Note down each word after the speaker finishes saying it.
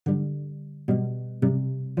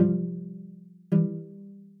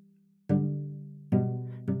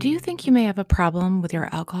Do you think you may have a problem with your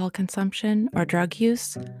alcohol consumption or drug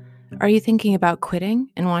use? Are you thinking about quitting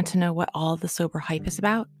and want to know what all the sober hype is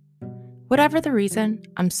about? Whatever the reason,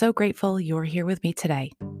 I'm so grateful you're here with me today.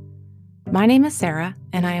 My name is Sarah,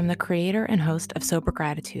 and I am the creator and host of Sober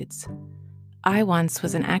Gratitudes. I once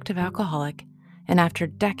was an active alcoholic, and after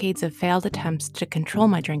decades of failed attempts to control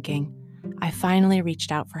my drinking, I finally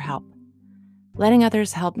reached out for help. Letting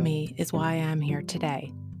others help me is why I am here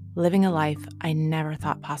today, living a life I never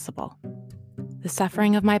thought possible. The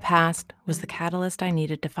suffering of my past was the catalyst I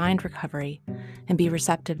needed to find recovery and be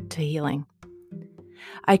receptive to healing.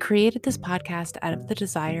 I created this podcast out of the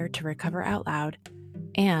desire to recover out loud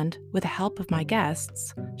and, with the help of my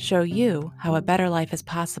guests, show you how a better life is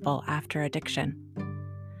possible after addiction.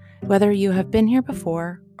 Whether you have been here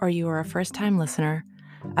before or you are a first-time listener,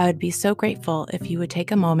 I would be so grateful if you would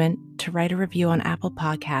take a moment to write a review on Apple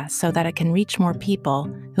Podcasts so that it can reach more people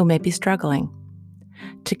who may be struggling.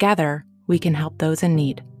 Together, we can help those in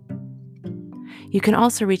need. You can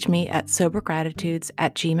also reach me at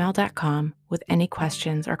sobergratitudes@gmail.com with any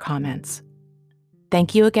questions or comments.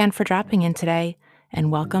 Thank you again for dropping in today,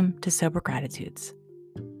 and welcome to Sober Gratitudes.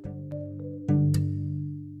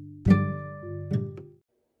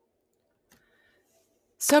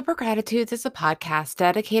 Sober Gratitudes is a podcast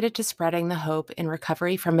dedicated to spreading the hope in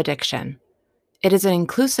recovery from addiction. It is an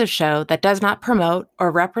inclusive show that does not promote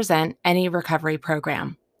or represent any recovery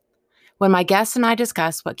program. When my guests and I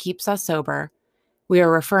discuss what keeps us sober, we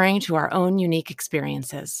are referring to our own unique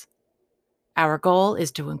experiences. Our goal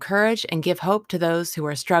is to encourage and give hope to those who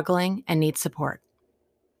are struggling and need support.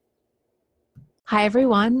 Hi,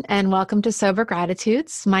 everyone, and welcome to Sober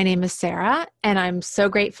Gratitudes. My name is Sarah, and I'm so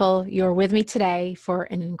grateful you're with me today for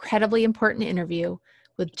an incredibly important interview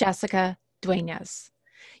with Jessica Duenas.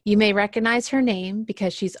 You may recognize her name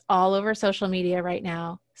because she's all over social media right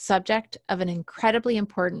now, subject of an incredibly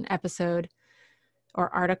important episode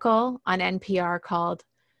or article on NPR called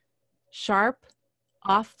Sharp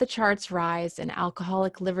Off the Charts Rise in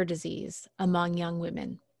Alcoholic Liver Disease Among Young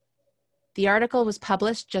Women. The article was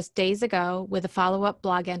published just days ago with a follow-up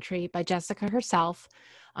blog entry by Jessica herself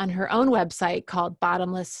on her own website called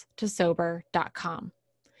bottomlesstosober.com.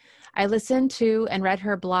 I listened to and read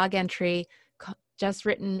her blog entry just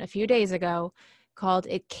written a few days ago called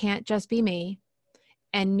It Can't Just Be Me,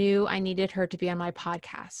 and knew I needed her to be on my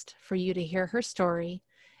podcast for you to hear her story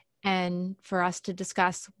and for us to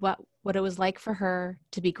discuss what it was like for her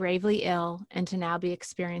to be gravely ill and to now be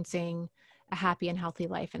experiencing a happy and healthy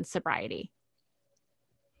life in sobriety.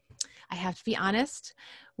 I have to be honest,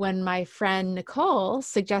 when my friend Nicole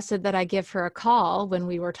suggested that I give her a call when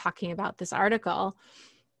we were talking about this article,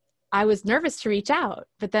 I was nervous to reach out,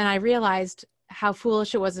 but then I realized how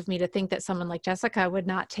foolish it was of me to think that someone like Jessica would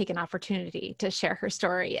not take an opportunity to share her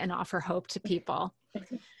story and offer hope to people.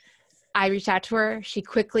 I reached out to her. She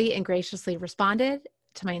quickly and graciously responded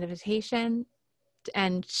to my invitation,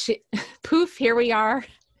 and poof, here we are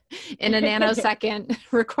in a nanosecond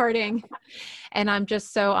recording. And I'm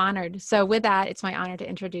just so honored. So with that, it's my honor to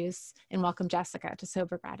introduce and welcome Jessica to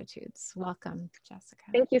Sober Gratitudes. Welcome, Jessica.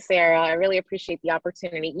 Thank you, Sarah. I really appreciate the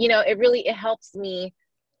opportunity. It helps me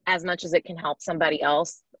as much as it can help somebody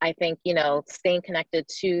else. I think, staying connected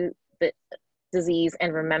to the disease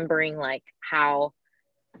and remembering like how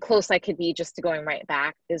close I could be just to going right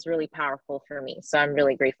back is really powerful for me. So I'm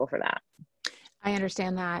really grateful for that. I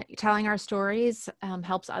understand that telling our stories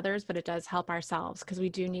helps others, but it does help ourselves because we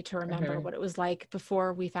do need to remember what it was like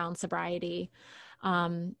before we found sobriety,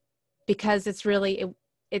 because it's really,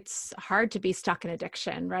 it's hard to be stuck in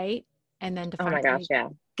addiction, right? And then to finally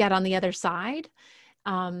get on the other side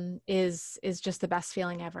is just the best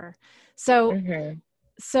feeling ever. So,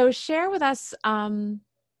 so share with us,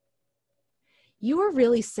 you were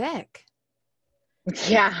really sick.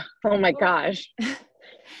 Yeah. Oh my gosh.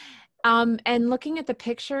 And looking at the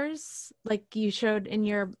pictures, like you showed in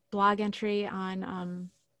your blog entry on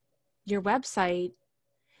your website,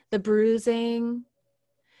 the bruising,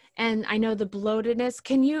 and I know the bloatedness.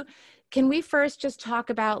 Can we first just talk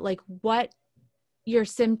about like what your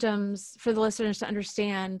symptoms for the listeners to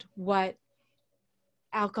understand what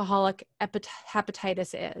alcoholic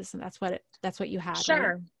hepatitis is? And that's what you had.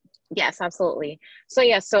 Sure. Right? Yes, absolutely. So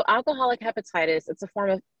alcoholic hepatitis, it's a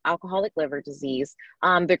form of alcoholic liver disease.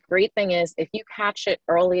 The great thing is if you catch it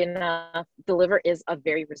early enough, the liver is a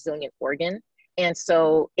very resilient organ. And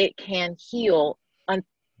so it can heal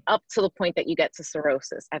up to the point that you get to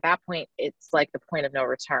cirrhosis. At that point, it's like the point of no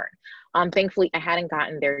return. Thankfully, I hadn't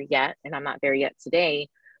gotten there yet, and I'm not there yet today.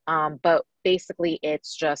 But basically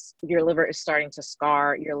it's just your liver is starting to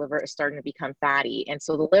scar, your liver is starting to become fatty. And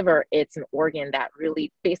so the liver, it's an organ that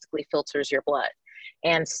really basically filters your blood.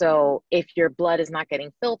 And so if your blood is not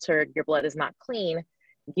getting filtered, your blood is not clean,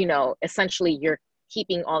 essentially you're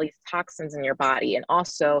keeping all these toxins in your body. And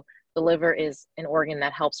also, the liver is an organ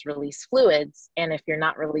that helps release fluids. And if you're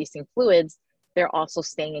not releasing fluids, they're also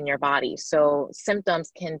staying in your body. So symptoms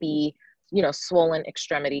can be, swollen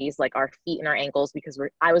extremities, like our feet and our ankles, because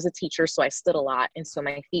I was a teacher, so I stood a lot. And so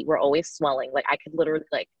my feet were always swelling. Like I could literally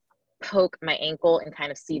like poke my ankle and kind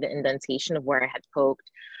of see the indentation of where I had poked.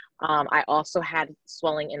 I also had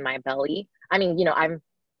swelling in my belly. I mean, I'm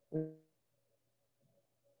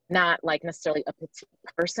not like necessarily a petite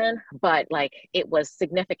person, but like it was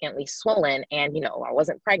significantly swollen, and I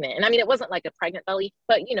wasn't pregnant. And I mean, it wasn't like a pregnant belly,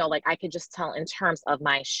 but like I could just tell in terms of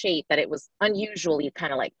my shape that it was unusually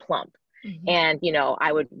kind of like plump. Mm-hmm. And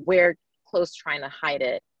I would wear clothes trying to hide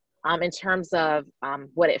it. In terms of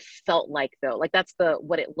what it felt like, though, like that's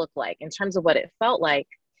what it looked like. In terms of what it felt like,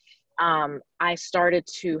 I started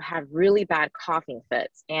to have really bad coughing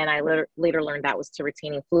fits. And I later learned that was to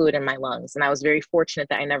retaining fluid in my lungs. And I was very fortunate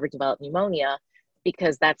that I never developed pneumonia,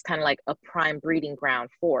 because that's kind of like a prime breeding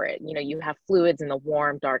ground for it. You have fluids in the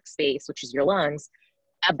warm, dark space, which is your lungs.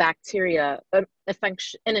 A bacteria, an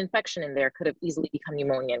infection in there could have easily become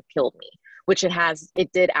pneumonia and killed me, which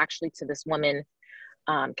it did actually to this woman,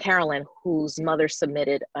 Carolyn, whose mother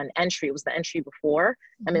submitted an entry. It was the entry before.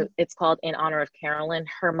 Mm-hmm. I mean, it's called In Honor of Carolyn.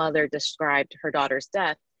 Her mother described her daughter's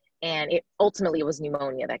death, and it ultimately was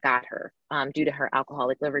pneumonia that got her, due to her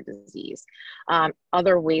alcoholic liver disease.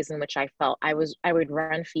 Other ways in which I felt, I would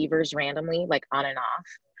run fevers randomly, like on and off.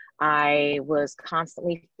 I was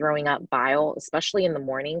constantly throwing up bile, especially in the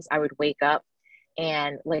mornings. I would wake up,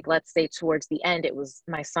 and like, let's say towards the end, it was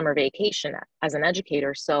my summer vacation as an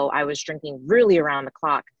educator. So I was drinking really around the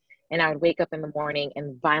clock, and I would wake up in the morning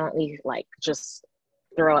and violently like just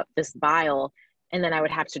throw up this bile. And then I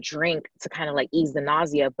would have to drink to kind of like ease the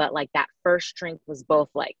nausea. But like that first drink was both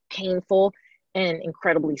like painful and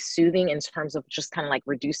incredibly soothing in terms of just kind of like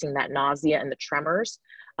reducing that nausea and the tremors.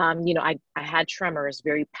 I had tremors,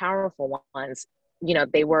 very powerful ones.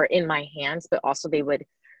 They were in my hands, but also they would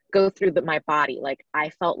go through my body. Like I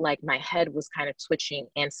felt like my head was kind of twitching,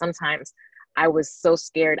 and sometimes I was so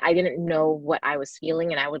scared, I didn't know what I was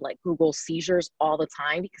feeling, and I would like Google seizures all the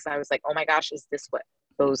time, because I was like, oh my gosh, is this what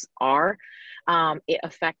those are? It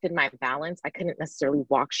affected my balance. I couldn't necessarily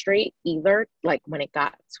walk straight either. Like when it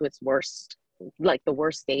got to its worst, like the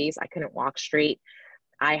worst days, I couldn't walk straight.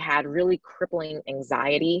 I had really crippling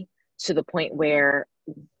anxiety, to the point where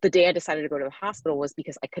the day I decided to go to the hospital was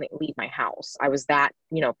because I couldn't leave my house. I was that,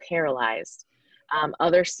 paralyzed.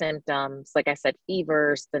 Other symptoms, like I said,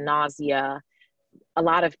 fevers, the nausea, a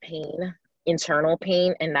lot of pain, internal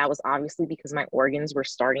pain. And that was obviously because my organs were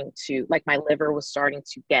starting to, like my liver was starting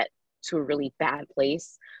to get to a really bad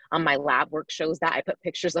place. My lab work shows that. I put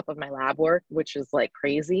pictures up of my lab work, which is like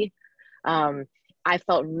crazy. I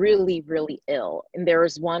felt really, really ill. And there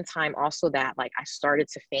was one time also that like I started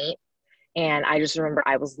to faint. And I just remember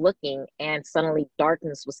I was looking, and suddenly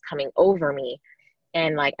darkness was coming over me,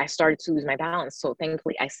 and like I started to lose my balance. So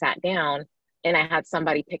thankfully I sat down, and I had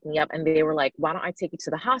somebody pick me up, and they were like, why don't I take you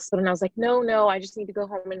to the hospital? And I was like, no, I just need to go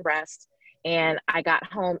home and rest. And I got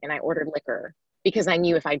home and I ordered liquor, because I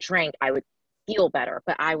knew if I drank, I would feel better.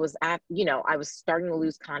 But I was I was starting to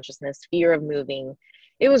lose consciousness, fear of moving.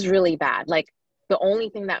 It was really bad. Like the only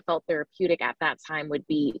thing that felt therapeutic at that time would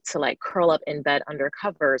be to like curl up in bed under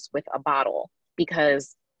covers with a bottle,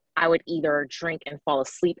 because I would either drink and fall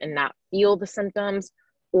asleep and not feel the symptoms,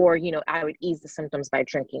 or, I would ease the symptoms by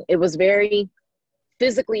drinking. It was very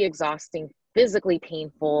physically exhausting, physically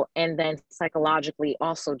painful, and then psychologically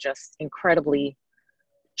also just incredibly,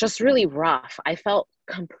 just really rough. I felt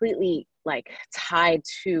completely like tied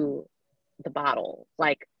to the bottle.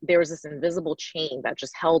 Like there was this invisible chain that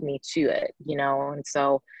just held me to it, And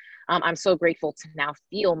so I'm so grateful to now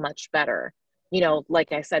feel much better.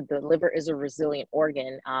 Like I said, the liver is a resilient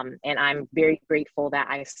organ. And I'm very grateful that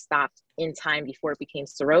I stopped in time before it became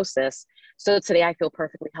cirrhosis. So today I feel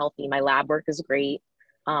perfectly healthy. My lab work is great.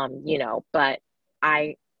 But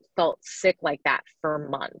I felt sick like that for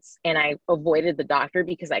months, and I avoided the doctor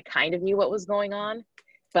because I kind of knew what was going on,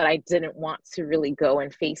 but I didn't want to really go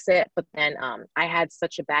and face it. But then I had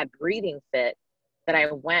such a bad breathing fit that I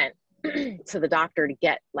went to the doctor to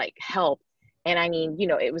get like help. And I mean,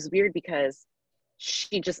 it was weird because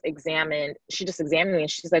she just examined me,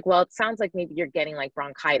 and she's like, well, it sounds like maybe you're getting like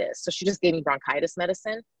bronchitis. So she just gave me bronchitis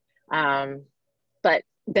medicine. But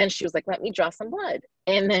then she was like, let me draw some blood.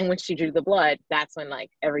 And then when she drew the blood, that's when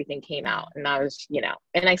like everything came out. And I was,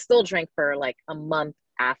 and I still drank for like a month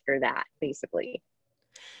after that, basically.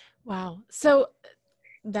 Wow. So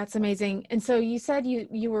That's amazing. And so you said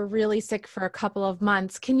you were really sick for a couple of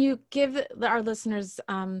months. Can you give our listeners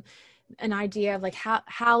an idea of like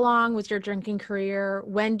how long was your drinking career?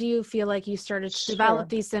 When do you feel like you started to develop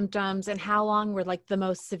Sure. these symptoms, and how long were like the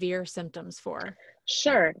most severe symptoms for?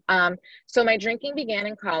 Sure. So my drinking began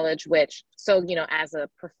in college, which, so, as a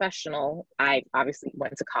professional, I obviously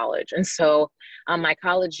went to college. And so my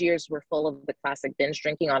college years were full of the classic binge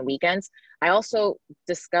drinking on weekends. I also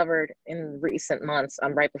discovered in recent months,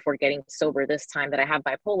 right before getting sober this time, that I have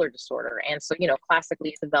bipolar disorder. And so,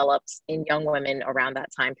 classically it develops in young women around that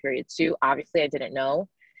time period too. Obviously, I didn't know.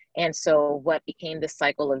 And so what became this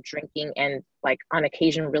cycle of drinking and like on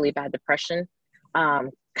occasion, really bad depression,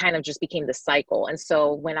 kind of just became the cycle. And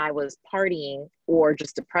so when I was partying or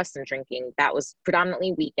just depressed and drinking, that was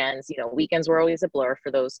predominantly weekends. Weekends were always a blur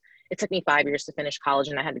for those. It took me 5 years to finish college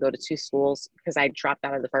and I had to go to two schools because I dropped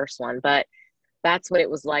out of the first one. But that's what it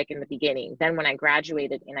was like in the beginning. Then when I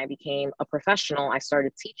graduated and I became a professional, I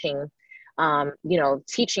started teaching.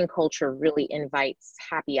 Teaching culture really invites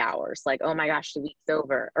happy hours, like, oh my gosh, the week's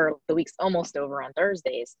over, or the week's almost over on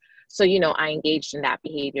Thursdays. So, I engaged in that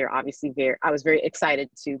behavior. Obviously, I was very excited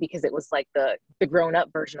to, because it was like the grown up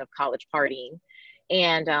version of college partying.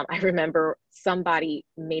 And I remember somebody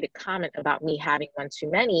made a comment about me having one too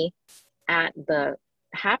many at the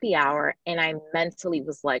happy hour. And I mentally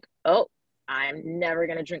was like, oh, I'm never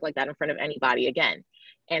going to drink like that in front of anybody again.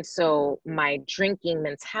 And so my drinking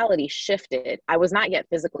mentality shifted. I was not yet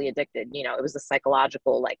physically addicted. It was a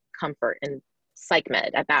psychological like comfort and psych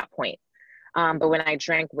med at that point. But when I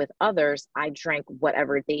drank with others, I drank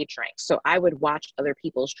whatever they drank. So I would watch other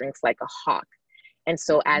people's drinks like a hawk. And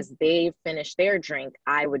so as they finished their drink,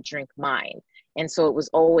 I would drink mine. And so it was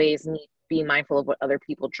always me being mindful of what other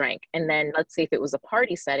people drank. And then let's say if it was a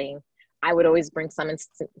party setting, I would always bring some and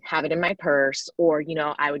have it in my purse, or,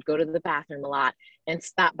 I would go to the bathroom a lot and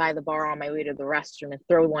stop by the bar on my way to the restroom and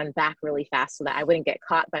throw one back really fast so that I wouldn't get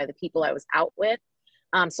caught by the people I was out with.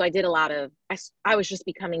 So I did a lot of, I was just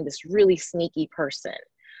becoming this really sneaky person.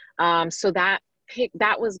 So that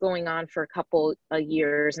was going on for a couple of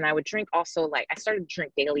years. And I would drink also, like I started to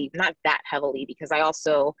drink daily, not that heavily, because I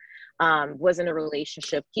also was in a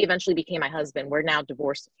relationship. He eventually became my husband. We're now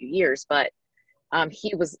divorced a few years, but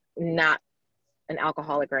he was not an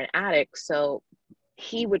alcoholic or an addict. So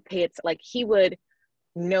he would he would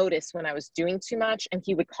notice when I was doing too much and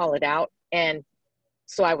he would call it out. And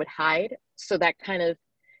so I would hide. So that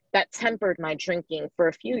tempered my drinking for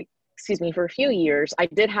a few years. I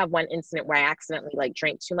did have one incident where I accidentally like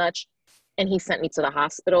drank too much and he sent me to the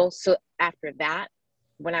hospital. So after that,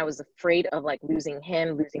 when I was afraid of like losing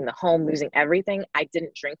him, losing the home, losing everything, I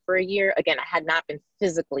didn't drink for a year. Again, I had not been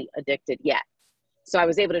physically addicted yet. So I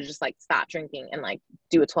was able to just like stop drinking and like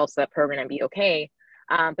do a 12-step program and be okay.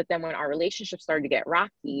 But then when our relationship started to get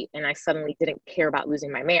rocky and I suddenly didn't care about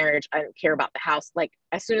losing my marriage, I didn't care about the house. Like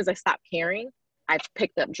as soon as I stopped caring, I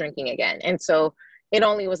picked up drinking again. And so it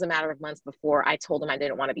only was a matter of months before I told him I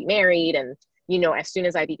didn't want to be married. And, as soon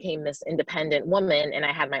as I became this independent woman and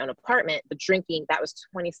I had my own apartment, the drinking, that was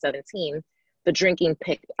 2017, the drinking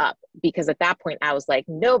picked up, because at that point I was like,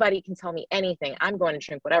 nobody can tell me anything. I'm going to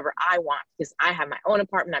drink whatever I want because I have my own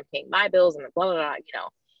apartment. I'm paying my bills and blah, blah, blah.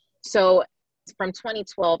 So from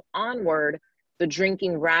 2012 onward, the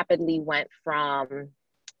drinking rapidly went from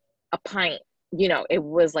a pint, it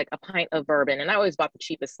was like a pint of bourbon. And I always bought the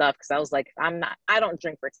cheapest stuff because I was like, I don't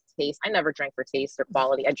drink for taste. I never drank for taste or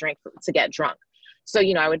quality. I drank to get drunk. So,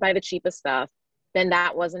 I would buy the cheapest stuff. Then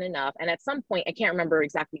that wasn't enough. And at some point, I can't remember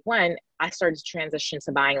exactly when, I started to transition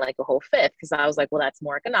to buying like a whole fifth because I was like, well, that's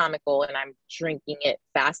more economical and I'm drinking it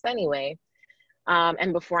fast anyway.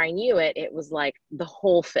 And before I knew it, it was like the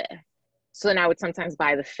whole fifth. So then I would sometimes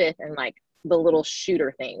buy the fifth and like the little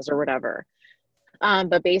shooter things or whatever.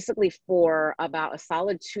 But basically for about a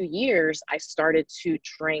solid 2 years, I started to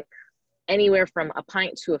drink anywhere from a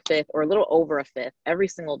pint to a fifth or a little over a fifth every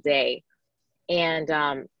single day. And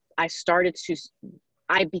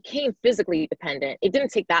I became physically dependent. It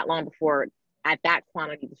didn't take that long before at that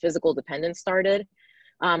quantity, the physical dependence started.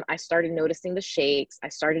 I started noticing the shakes. I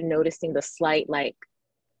started noticing the slight, like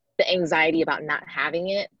the anxiety about not having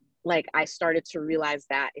it. Like I started to realize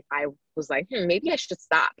that if I was like, maybe I should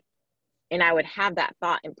stop. And I would have that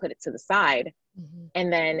thought and put it to the side. Mm-hmm.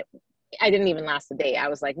 And then I didn't even last a day. I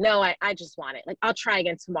was like, no, I just want it. Like, I'll try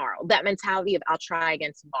again tomorrow. That mentality of I'll try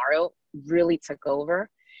again tomorrow really took over.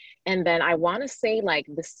 And then I want to say like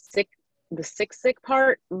the sick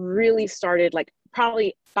part really started like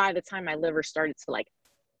probably by the time my liver started to like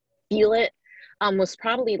feel it, was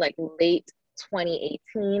probably like late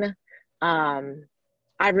 2018.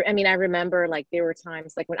 I mean, I remember like there were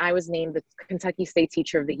times like when I was named the Kentucky State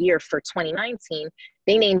Teacher of the Year for 2019,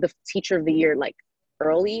 they named the Teacher of the Year like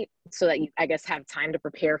early so that you, I guess, have time to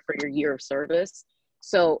prepare for your year of service.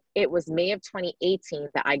 So it was May of 2018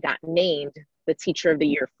 that I got named the Teacher of the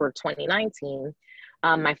Year for 2019.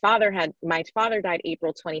 My father died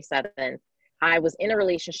April 27th. I was in a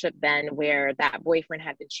relationship then where that boyfriend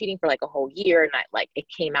had been cheating for like a whole year, and it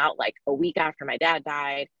came out like a week after my dad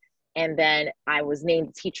died. And then I was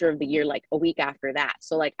named Teacher of the Year like a week after that.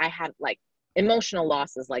 So like I had like emotional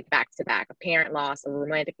losses like back to back, a parent loss, a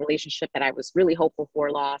romantic relationship that I was really hopeful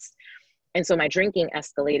for lost. And so my drinking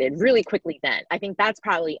escalated really quickly then. I think that's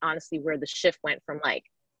probably honestly where the shift went from like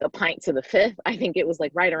the pint to the fifth. I think it was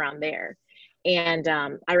like right around there. And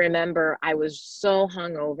I remember I was so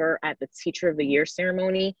hungover at the Teacher of the Year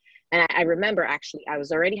ceremony. And I remember actually, I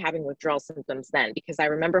was already having withdrawal symptoms then because I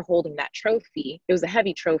remember holding that trophy. It was a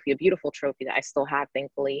heavy trophy, a beautiful trophy that I still have,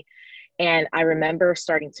 thankfully. And I remember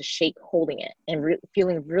starting to shake holding it and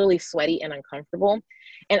feeling really sweaty and uncomfortable.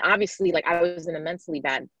 And obviously, like I was in a mentally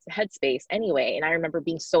bad headspace anyway. And I remember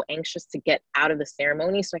being so anxious to get out of the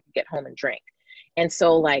ceremony so I could get home and drink. And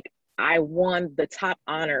so, like, I won the top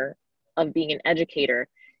honor of being an educator,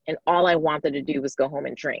 and all I wanted to do was go home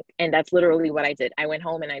and drink. And that's literally what I did. I went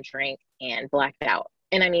home and I drank and blacked out.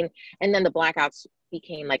 And I mean, and then the blackouts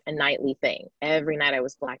became like a nightly thing. Every night I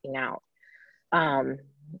was blacking out. And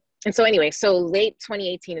so anyway, so late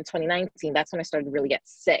 2018 and 2019, that's when I started to really get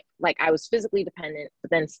sick. Like I was physically dependent,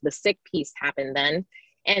 but then the sick piece happened then.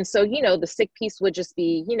 And so, you know, the sick piece would just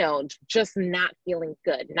be, you know, just not feeling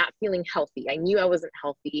good, not feeling healthy. I knew I wasn't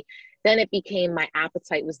healthy. Then it became my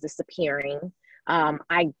appetite was disappearing.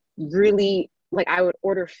 I really, like, I would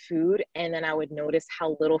order food and then I would notice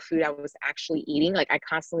how little food I was actually eating. Like, I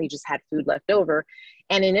constantly just had food left over.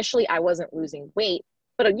 And initially, I wasn't losing weight,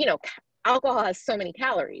 but, you know, alcohol has so many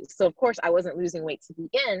calories. So, of course, I wasn't losing weight to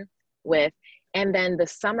begin with. And then the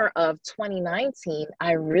summer of 2019,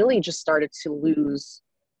 I really just started to lose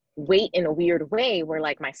weight in a weird way where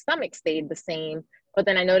like my stomach stayed the same, but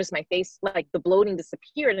then I noticed my face, like the bloating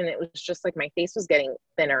disappeared, and it was just like my face was getting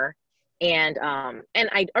thinner. And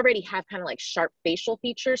I already have kind of like sharp facial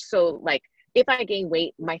features. So like if I gain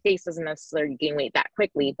weight, my face doesn't necessarily gain weight that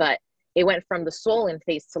quickly, but it went from the swollen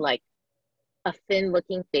face to like a thin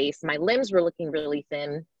looking face. My limbs were looking really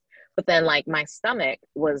thin, but then like my stomach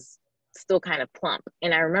was still kind of plump.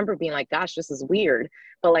 And I remember being like, gosh, this is weird.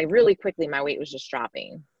 But like really quickly, my weight was just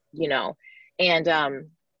dropping, you know, and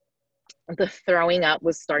the throwing up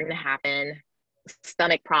was starting to happen,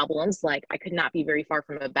 stomach problems. Like I could not be very far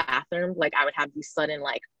from a bathroom. Like I would have these sudden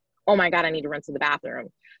like, oh my God, I need to run to the bathroom.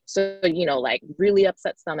 So, you know, like really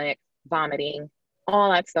upset stomach, vomiting,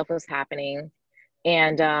 all that stuff was happening.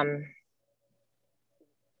 And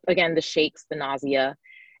again, the shakes, the nausea.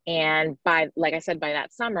 And by, like I said, by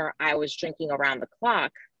that summer, I was drinking around the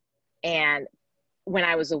clock. And when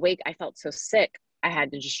I was awake, I felt so sick. I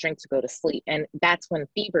had to just drink to go to sleep. And that's when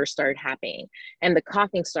fever started happening. And the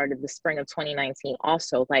coughing started the spring of 2019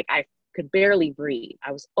 also. Like I could barely breathe.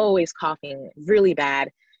 I was always coughing really bad.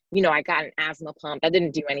 You know, I got an asthma pump. That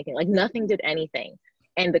didn't do anything. Like nothing did anything.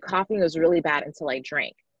 And the coughing was really bad until I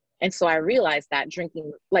drank. And so I realized that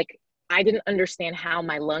drinking, like I didn't understand how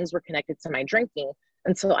my lungs were connected to my drinking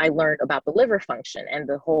until I learned about the liver function and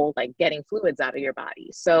the whole like getting fluids out of your body.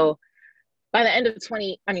 So by the end of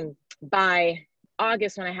by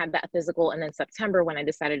August when I had that physical, and then September when I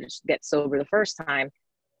decided to get sober the first time,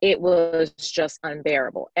 it was just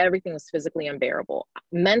unbearable. Everything was physically unbearable.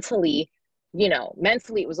 Mentally, you know,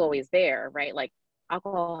 mentally it was always there, right? Like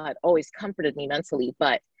alcohol had always comforted me mentally,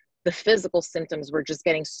 but the physical symptoms were just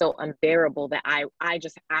getting so unbearable that I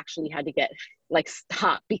just actually had to get like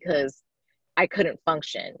stop because I couldn't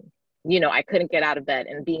function. You know, I couldn't get out of bed,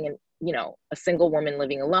 and being in, you know, a single woman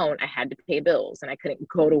living alone, I had to pay bills and I couldn't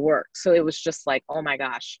go to work. So it was just like, oh my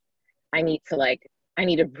gosh, I need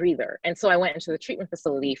a breather. And so I went into the treatment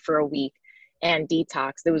facility for a week and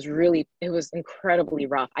detoxed. It was incredibly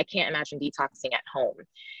rough. I can't imagine detoxing at home.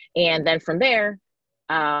 And then from there,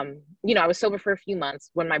 you know, I was sober for a few months.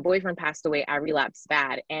 When my boyfriend passed away, I relapsed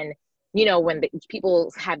bad. And you know, when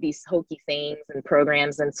people have these hokey sayings and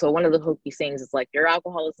programs. And so one of the hokey sayings is like, your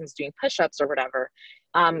alcoholism is doing push-ups or whatever.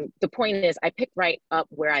 The point is I picked right up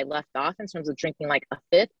where I left off in terms of drinking like a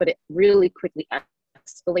fifth, but it really quickly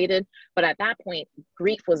escalated. But at that point,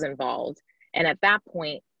 grief was involved. And at that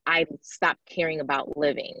point, I stopped caring about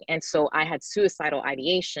living. And so I had suicidal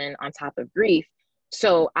ideation on top of grief.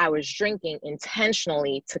 So I was drinking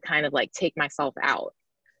intentionally to kind of like take myself out.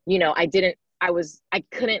 You know, I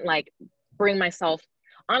couldn't like bring myself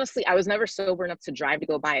honestly, I was never sober enough to drive to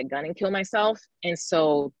go buy a gun and kill myself. And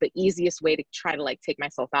so the easiest way to try to like take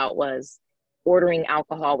myself out was ordering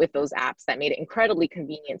alcohol with those apps that made it incredibly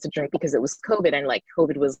convenient to drink because it was COVID, and like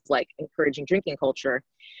COVID was like encouraging drinking culture.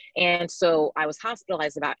 And so I was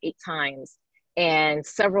hospitalized about 8 times. And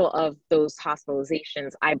several of those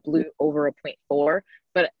hospitalizations, I blew over a point 0.4.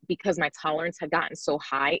 But because my tolerance had gotten so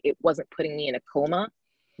high, it wasn't putting me in a coma.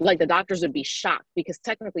 Like the doctors would be shocked because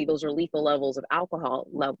technically those are lethal levels of alcohol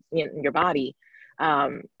in your body.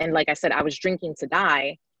 And like I said, I was drinking to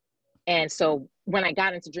die. And so when I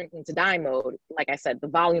got into drinking to die mode, like I said, the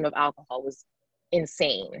volume of alcohol was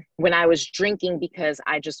insane. When I was drinking because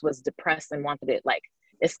I just was depressed and wanted to like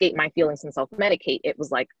escape my feelings and self-medicate, it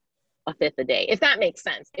was like a fifth a day, if that makes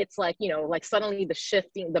sense. It's like, you know, like suddenly the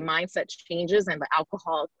mindset changes and the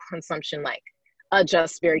alcohol consumption like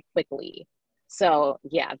adjusts very quickly. So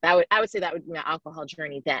yeah, I would say that would be my alcohol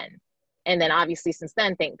journey then. And then obviously since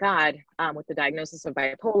then, thank God, with the diagnosis of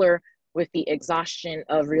bipolar, with the exhaustion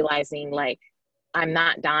of realizing like I'm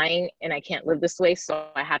not dying and I can't live this way, so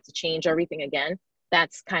I have to change everything again.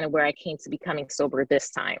 That's kind of where I came to becoming sober this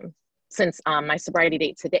time. Since my sobriety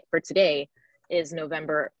date today is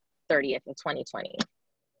November 30th of 2020.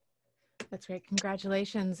 That's great.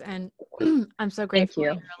 Congratulations. And I'm so Thank grateful you.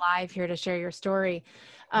 you're alive here to share your story.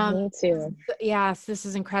 Me too. Yes, this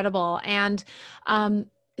is incredible. And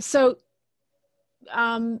so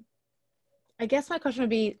I guess my question would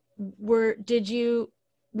be,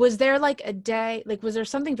 was there like a day, like, was there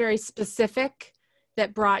something very specific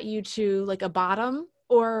that brought you to like a bottom,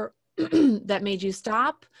 or that made you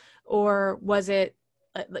stop? Or was it,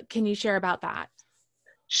 can you share about that?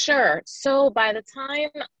 Sure. So by the time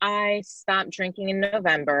I stopped drinking in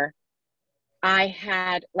November, I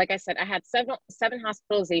had, like I said, I had seven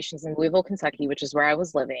hospitalizations in Louisville, Kentucky, which is where I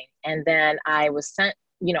was living. And then I was sent,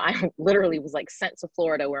 you know, I literally was like sent to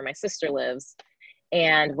Florida where my sister lives.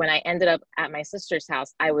 And when I ended up at my sister's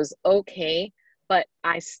house, I was okay, but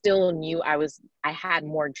I still knew I had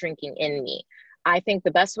more drinking in me. I think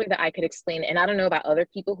the best way that I could explain, and I don't know about other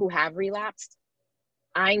people who have relapsed,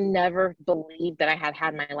 I never believed that I had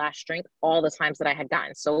had my last drink all the times that I had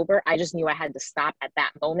gotten sober. I just knew I had to stop at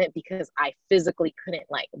that moment because I physically couldn't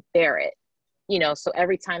like bear it, you know? So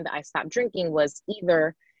every time that I stopped drinking was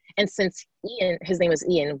either, and since Ian, his name was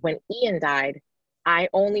Ian, when Ian died, I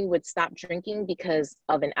only would stop drinking because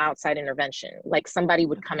of an outside intervention. Like somebody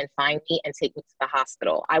would come and find me and take me to the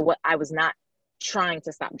hospital. I was not trying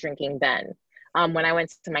to stop drinking then. When I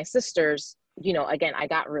went to my sister's, you know, again, I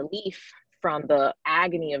got relief from the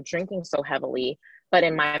agony of drinking so heavily, but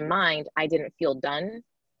in my mind, I didn't feel done.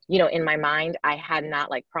 You know, in my mind, I had not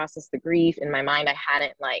like processed the grief. In my mind, I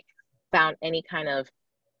hadn't like found any kind of,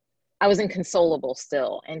 I was inconsolable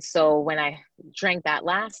still. And so when I drank that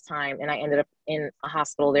last time and I ended up in a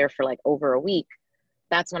hospital there for like over a week,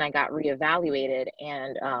 that's when I got reevaluated,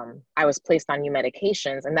 and I was placed on new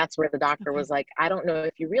medications. And that's where the doctor was like, I don't know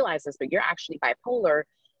if you realize this, but you're actually bipolar.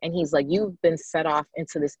 And he's like, you've been set off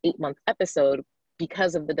into this 8-month episode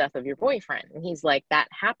because of the death of your boyfriend. And he's like, that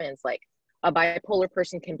happens. Like a bipolar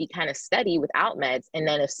person can be kind of steady without meds. And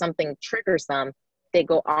then if something triggers them, they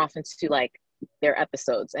go off into like their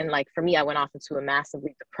episodes. And like for me, I went off into a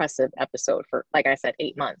massively depressive episode for, like I said,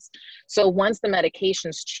 8 months. So once the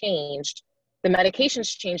medications changed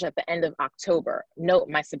at the end of October. No,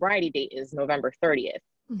 my sobriety date is November 30th.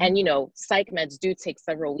 And, you know, psych meds do take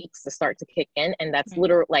several weeks to start to kick in. And that's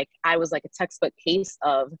literally like, I was like a textbook case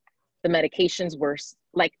of the medications were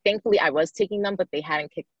like, thankfully I was taking them, but they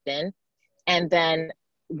hadn't kicked in. And then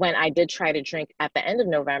when I did try to drink at the end of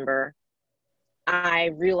November,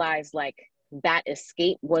 I realized like that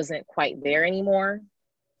escape wasn't quite there anymore.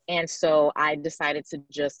 And so I decided to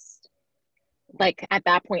just like, at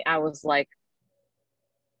that point, I was like,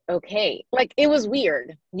 okay, like it was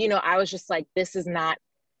weird. You know, I was just like, this is not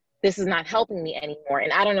helping me anymore.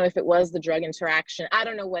 And I don't know if it was the drug interaction. I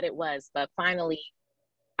don't know what it was, but finally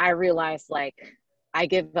I realized like, I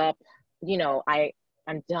give up, you know,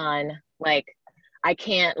 I'm done. Like, I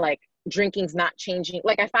can't, like, drinking's not changing.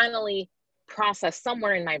 Like, I finally processed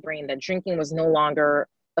somewhere in my brain that drinking was no longer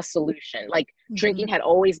a solution. Like, drinking had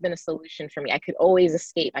always been a solution for me. I could always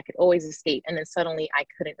escape. And then suddenly I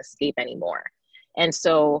couldn't escape anymore. And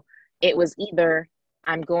so it was either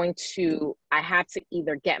I have to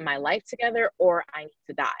either get my life together or I need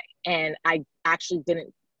to die. And I actually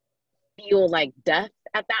didn't feel like death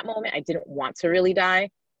at that moment. I didn't want to really die.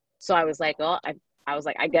 So I was like, well, I was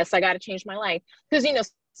like, I guess I got to change my life. Because, you know,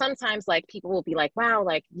 sometimes like people will be like, wow,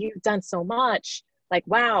 like you've done so much. Like,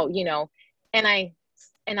 wow, you know, and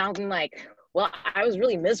I'm like, well, I was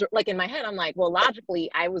really miserable. Like in my head, I'm like, well,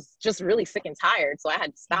 logically, I was just really sick and tired. So I had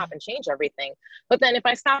to Yeah. stop and change everything. But then if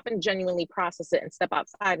I stop and genuinely process it and step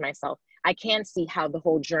outside myself, I can see how the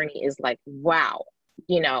whole journey is like, wow,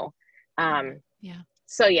 you know? Um, Yeah.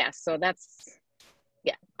 so yeah, so that's,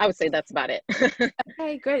 yeah, I would say that's about it.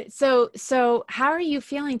 Okay, good. So how are you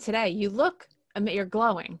feeling today? You look, you're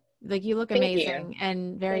glowing. Like you look Thank you. amazing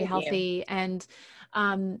and very Thank you. healthy. And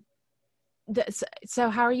um, so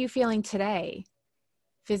how are you feeling today?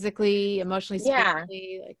 Physically, emotionally, Yeah.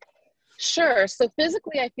 spiritually, like, Sure. So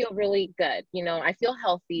physically, I feel really good. You know, I feel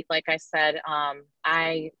healthy. Like I said,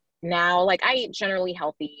 I now like I eat generally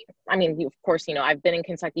healthy. I mean, of course, you know, I've been in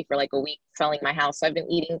Kentucky for like a week selling my house, so I've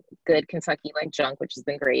been eating good Kentucky like junk, which has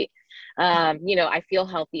been great. You know, I feel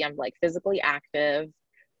healthy. I'm like physically active.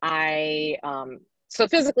 I so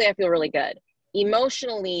physically, I feel really good.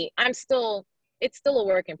 Emotionally, it's still a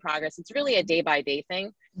work in progress. It's really a day by day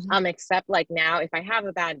thing. mhm. Except like now, if I have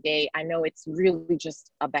a bad day, I know it's really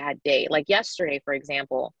just a bad day. Like yesterday, for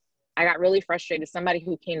example, I got really frustrated. Somebody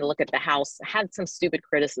who came to look at the house had some stupid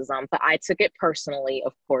criticism, but I took it personally,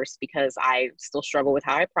 of course, because I still struggle with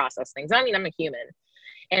how I process things. I mean, I'm a human.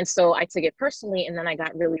 And so I took it personally. And then I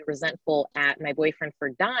got really resentful at my boyfriend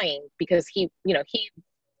for dying because he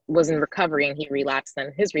was in recovery and he relapsed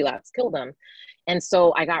and his relapse killed him. And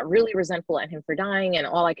so I got really resentful at him for dying. And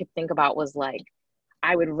all I could think about was like,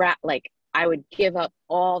 I would give up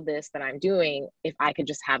all this that I'm doing if I could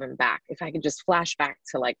just have him back, if I could just flash back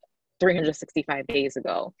to like 365 days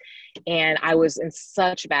ago. And I was in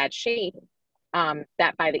such bad shape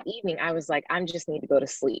that by the evening I was like, I just need to go to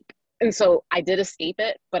sleep. And so I did escape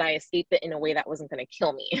it, but I escaped it in a way that wasn't going to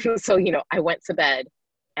kill me. So, you know, I went to bed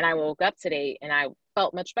and I woke up today and I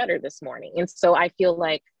felt much better this morning. And so I feel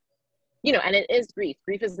like, you know, and it is grief.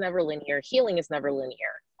 Grief is never linear. Healing is never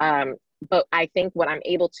linear. But I think what I'm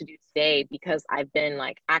able to do today, because I've been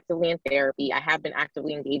like actively in therapy, I have been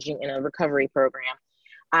actively engaging in a recovery program.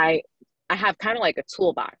 I I have kind of like a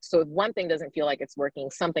toolbox. So if one thing doesn't feel like it's working,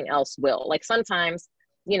 something else will. Like sometimes,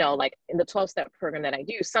 you know, like in the 12-step program that I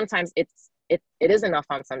do, sometimes it is enough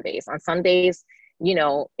on some days. On some days, you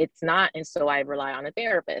know, it's not. And so I rely on a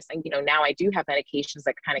therapist. And, you know, now I do have medications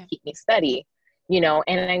that kind of Yeah. keep me steady, you know.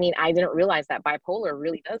 And I mean, I didn't realize that bipolar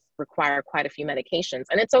really does require quite a few medications,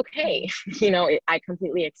 and it's okay. You know, I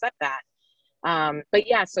completely accept that. But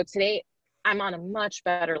yeah, so today I'm on a much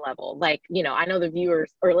better level. Like, you know, I know the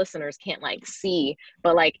viewers or listeners can't like see,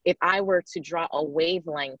 but like if I were to draw a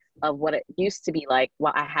wavelength of what it used to be like,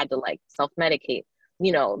 well, I had to like self-medicate,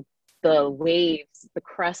 you know, the waves, the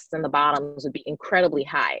crests and the bottoms would be incredibly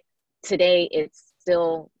high. Today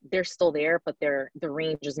they're still there, but the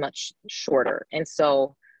range is much shorter. And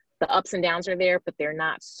so the ups and downs are there, but they're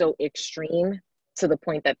not so extreme to the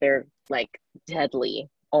point that they're like deadly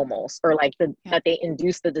almost, or like Yeah. that they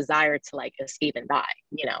induce the desire to like escape and die,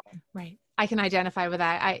 you know. Right. I can identify with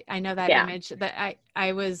that. I know that Yeah. image that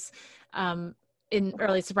I was um in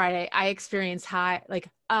early sobriety. I experienced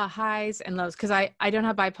highs and lows because I don't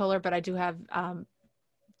have bipolar, but I do have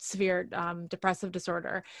severe depressive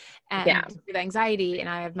disorder Yeah. and with anxiety, and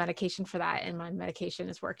I have medication for that, and my medication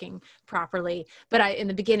is working properly. But in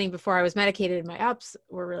the beginning, before I was medicated, my ups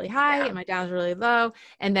were really high Yeah. and my downs were really low.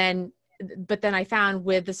 And then but then I found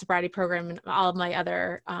with the sobriety program and all of my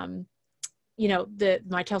other my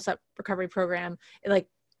 12-step recovery program, like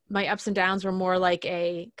my ups and downs were more like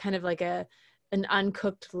a kind of like an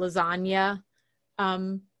uncooked lasagna.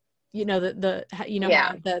 Um, Yeah. how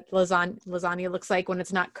the lasagna looks like when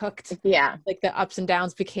it's not cooked. Yeah. Like the ups and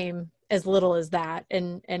downs became as little as that,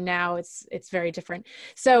 and now it's very different.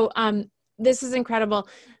 So this is incredible.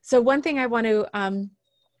 So one thing I want to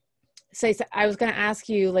so I was going to ask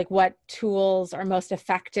you like what tools are most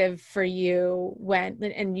effective for you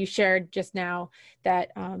and you shared just now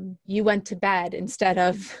that you went to bed instead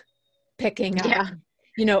of picking up,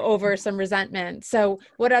 Yeah. over some resentment. So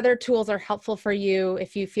what other tools are helpful for you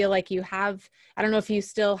if you feel like you have, I don't know if you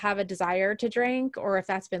still have a desire to drink or if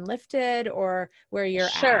that's been lifted or where you're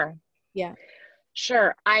at. Sure. Yeah.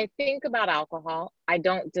 Sure. I think about alcohol. I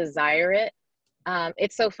don't desire it.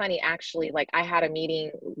 It's so funny actually. Like I had a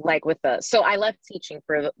meeting like so I left teaching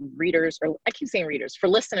for the readers, or I keep saying readers, for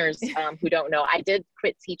listeners who don't know. I did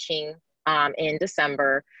quit teaching in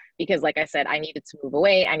December because like I said, I needed to move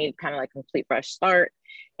away. I needed kind of like a complete fresh start.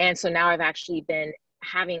 And so now I've actually been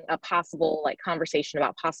having a possible like conversation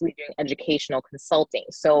about possibly doing educational consulting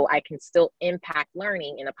so I can still impact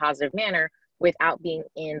learning in a positive manner without being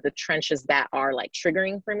in the trenches that are like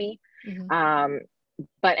triggering for me. Mm-hmm.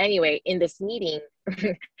 But anyway, in this meeting,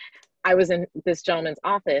 I was in this gentleman's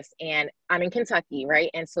office and I'm in Kentucky, right?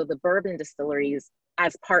 And so the bourbon distilleries,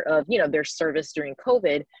 as part of, you know, their service during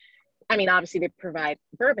COVID, I mean, obviously they provide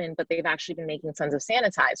bourbon, but they've actually been making tons of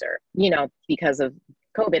sanitizer, you know, because of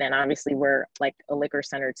COVID. And obviously we're like a liquor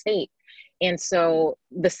centered state. And so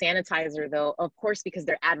the sanitizer, though, of course, because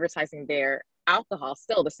they're advertising their alcohol,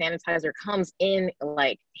 still the sanitizer comes in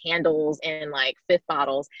like handles and like fifth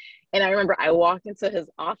bottles. And I remember I walked into his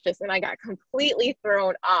office and I got completely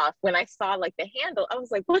thrown off when I saw like the handle. I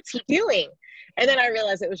was like, what's he doing? And then I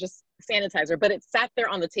realized it was just sanitizer, but it sat there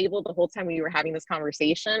on the table the whole time we were having this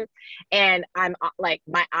conversation. And I'm like,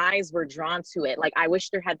 my eyes were drawn to it. Like, I wish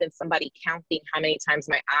there had been somebody counting how many times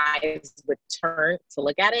my eyes would turn to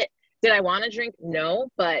look at it. Did I want to drink? No,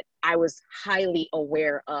 but I was highly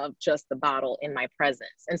aware of just the bottle in my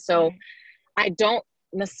presence. And so I don't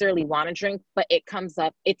necessarily want to drink, but it comes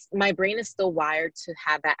up. It's, my brain is still wired to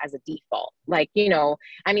have that as a default. Like, you know,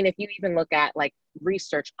 I mean, if you even look at like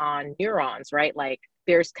research on neurons, right? Like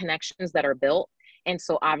there's connections that are built. And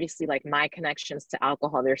so obviously like my connections to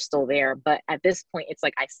alcohol, they're still there. But at this point, it's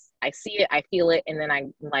like, I see it, I feel it. And then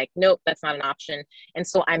I'm like, nope, that's not an option. And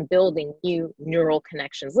so I'm building new neural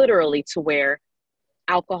connections, literally, to where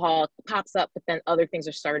alcohol pops up, but then other things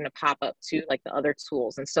are starting to pop up too, like the other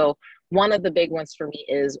tools. And so one of the big ones for me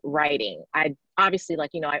is writing. I obviously,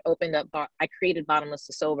 like, you know, I created Bottomless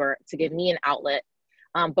to Sober to give me an outlet,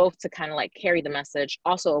 both to kind of like carry the message,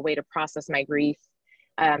 also a way to process my grief,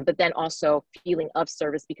 but then also feeling of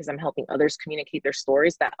service because I'm helping others communicate their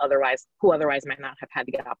stories that who otherwise might not have had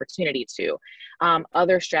the opportunity to.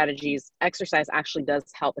 Other strategies, exercise actually does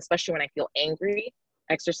help, especially when I feel angry.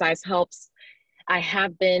 Exercise helps. I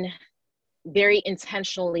have been very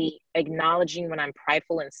intentionally acknowledging when I'm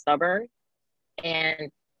prideful and stubborn, and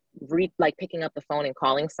like picking up the phone and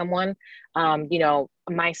calling someone. You know,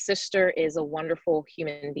 my sister is a wonderful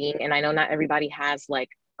human being, and I know not everybody has like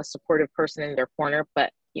a supportive person in their corner,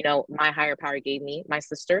 but you know, my higher power gave me my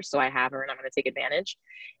sister, so I have her and I'm going to take advantage.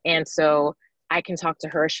 And so I can talk to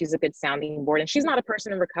her. She's a good sounding board, and she's not a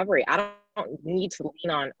person in recovery. I don't need to lean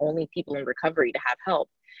on only people in recovery to have help.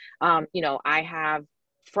 You know, I have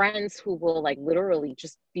friends who will like literally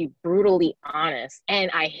just be brutally honest, and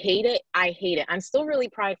I hate it. I hate it. I'm still really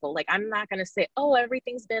prideful. Like, I'm not going to say, oh,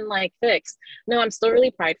 everything's been like fixed. No, I'm still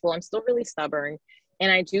really prideful. I'm still really stubborn.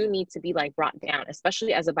 And I do need to be like brought down,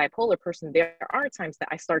 especially as a bipolar person. There are times that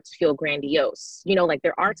I start to feel grandiose, you know, like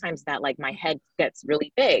there are times that like my head gets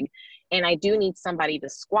really big, and I do need somebody to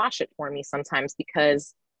squash it for me sometimes,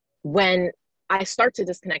 because when I start to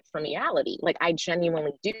disconnect from reality, like I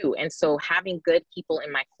genuinely do. And so having good people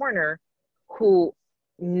in my corner who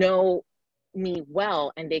know me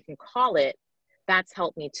well and they can call it, that's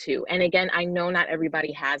helped me too. And again, I know not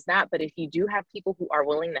everybody has that, but if you do have people who are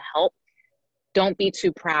willing to help, don't be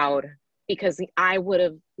too proud, because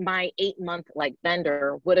my 8-month like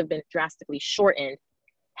bender would have been drastically shortened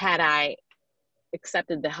had I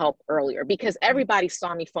accepted the help earlier, because everybody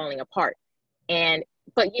saw me falling apart.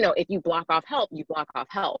 But you know, if you block off help, you block off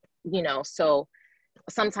help, you know, so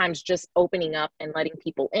sometimes just opening up and letting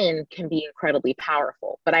people in can be incredibly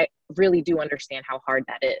powerful. But I really do understand how hard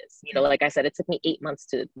that is. You know, like I said, it took me 8 months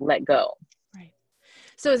to let go. Right.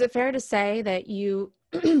 So is it fair to say that you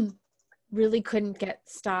really couldn't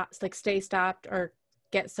stay stopped or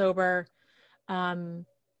get sober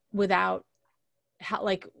without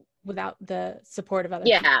the support of other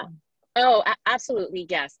people? Oh, absolutely.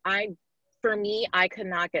 Yes. For me, I could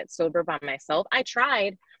not get sober by myself. I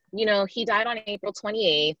tried. You know, he died on April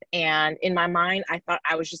 28th. And in my mind, I thought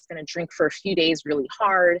I was just going to drink for a few days really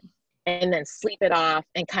hard and then sleep it off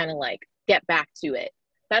and kind of like get back to it.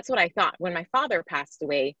 That's what I thought. When my father passed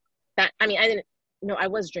away, I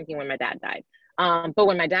was drinking when my dad died. But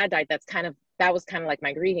when my dad died, that was kind of like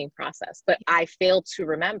my grieving process. But I failed to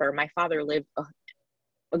remember my father lived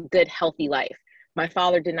a good, healthy life. My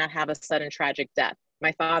father did not have a sudden tragic death.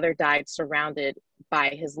 My father died surrounded by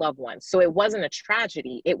his loved ones. So it wasn't a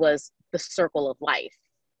tragedy. It was the circle of life.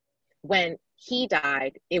 When he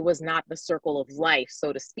died, it was not the circle of life,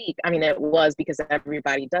 so to speak. I mean, it was, because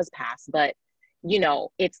everybody does pass, but you know,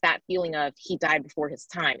 it's that feeling of he died before his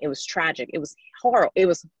time. It was tragic. It was horrible. It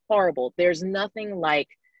was horrible. There's nothing like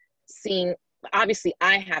seeing, obviously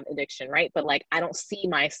I have addiction, right? But like, I don't see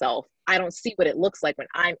myself. I don't see what it looks like when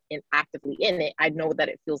I'm actively in it. I know that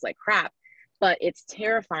it feels like crap, but it's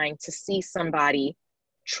terrifying to see somebody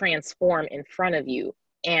transform in front of you,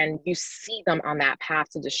 and you see them on that path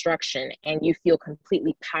to destruction, and you feel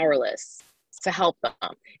completely powerless to help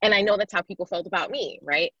them. And I know that's how people felt about me,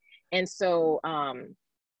 right? And so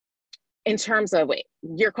in terms of,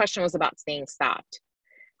 your question was about staying stopped.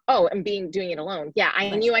 Oh, and doing it alone. Yeah, I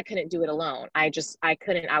knew I couldn't do it alone. I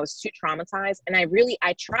couldn't. I was too traumatized. And I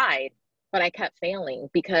tried, but I kept failing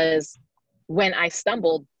because when I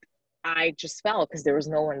stumbled, I just fell because there was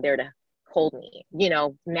no one there to hold me. You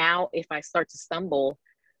know, now if I start to stumble,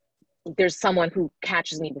 there's someone who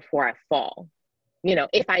catches me before I fall. You know,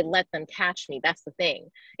 if I let them catch me, that's the thing.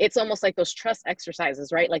 It's almost like those trust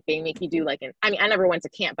exercises, right? Like they make you do like I mean, I never went to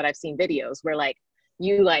camp, but I've seen videos where like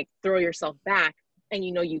you like throw yourself back and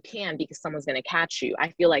you know you can because someone's going to catch you. I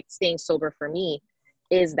feel like staying sober for me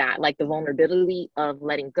is that, like the vulnerability of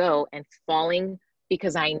letting go and falling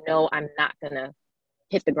because I know I'm not going to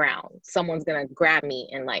hit the ground. Someone's going to grab me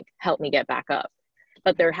and like help me get back up.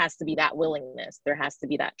 But there has to be that willingness. There has to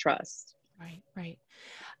be that trust. Right, right.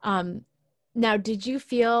 Now, did you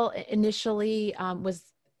feel initially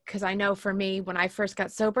because I know for me, when I first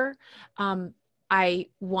got sober, I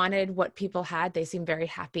wanted what people had. They seemed very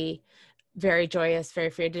happy, very joyous, very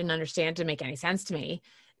free. I didn't understand, it didn't make any sense to me,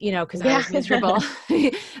 you know, because I was miserable.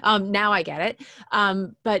 Now I get it.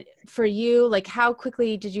 But for you, like how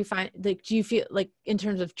quickly did you find, like, do you feel like in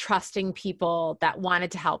terms of trusting people that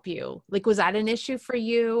wanted to help you, like, was that an issue for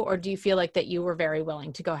you? Or do you feel like that you were very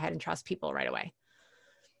willing to go ahead and trust people right away?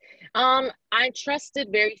 I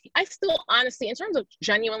trusted I still honestly, in terms of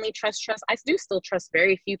genuinely trust, I do still trust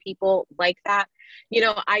very few people like that. You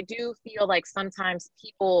know, I do feel like sometimes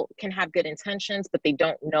people can have good intentions, but they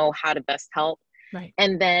don't know how to best help. Right.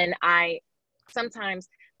 And then I sometimes,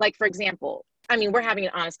 like, for example, I mean, we're having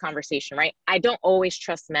an honest conversation, right? I don't always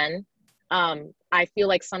trust men. I feel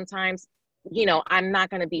like sometimes, you know, I'm not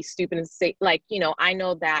going to be stupid and say, like, you know, I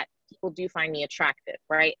know that people do find me attractive,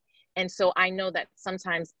 right? And so I know that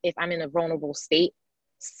sometimes if I'm in a vulnerable state,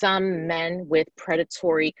 some men with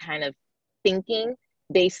predatory kind of thinking,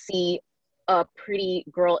 they see a pretty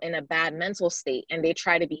girl in a bad mental state and they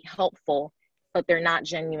try to be helpful, but they're not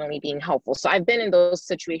genuinely being helpful. So I've been in those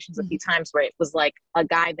situations a few times where it was like a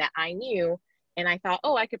guy that I knew and I thought,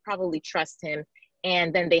 oh, I could probably trust him.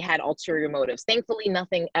 And then they had ulterior motives. Thankfully,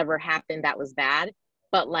 nothing ever happened that was bad,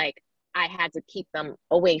 but like, I had to keep them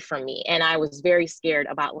away from me. And I was very scared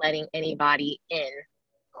about letting anybody in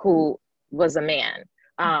who was a man.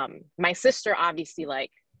 My sister, obviously,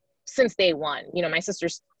 like since day one, you know, my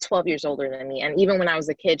sister's 12 years older than me. And even when I was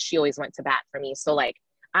a kid, she always went to bat for me. So like,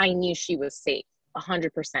 I knew she was safe 100%.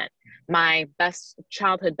 My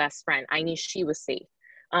childhood best friend, I knew she was safe.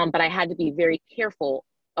 But I had to be very careful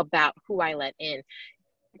about who I let in.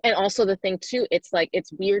 And also the thing too, it's like,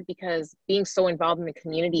 it's weird because being so involved in the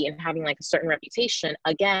community and having like a certain reputation,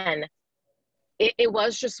 again, it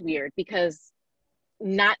was just weird because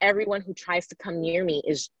not everyone who tries to come near me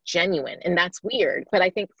is genuine. And that's weird. But I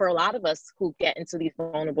think for a lot of us who get into these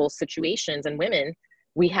vulnerable situations and women,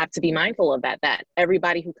 we have to be mindful of that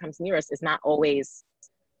everybody who comes near us is not always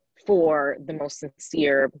for the most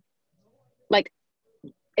sincere, like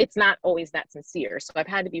it's not always that sincere. So I've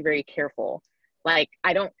had to be very careful. Like,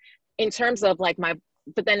 I don't, in terms of like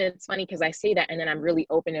but then it's funny because I say that and then I'm really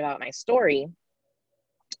open about my story.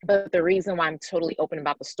 But the reason why I'm totally open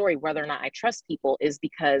about the story, whether or not I trust people, is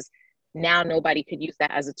because now nobody could use that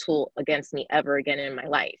as a tool against me ever again in my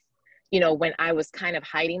life. You know, when I was kind of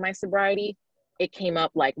hiding my sobriety, it came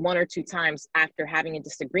up like 1 or 2 times after having a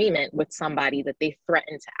disagreement with somebody that they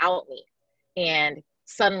threatened to out me. And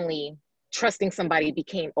suddenly trusting somebody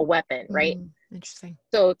became a weapon, right? Interesting.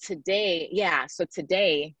 So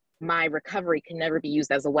today, my recovery can never be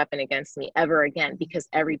used as a weapon against me ever again because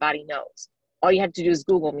everybody knows. All you have to do is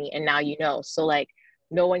Google me and now you know. So like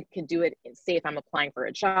no one can do it and say if I'm applying for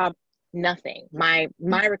a job, nothing. My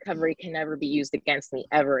recovery can never be used against me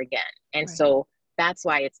ever again. And Right. So that's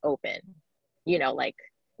why it's open, you know, like,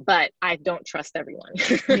 but I don't trust everyone.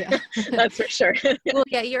 Yeah. That's for sure. Well,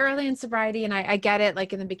 yeah, you're early in sobriety and I get it.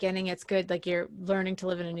 Like in the beginning, it's good. Like you're learning to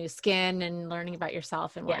live in a new skin and learning about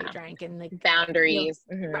yourself and why you drank and like boundaries.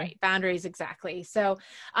 Right. Boundaries. Exactly. So,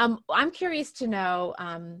 I'm curious to know,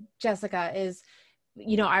 Jessica, is,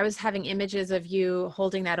 you know, I was having images of you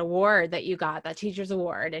holding that award that you got, that teacher's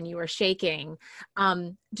award, and you were shaking.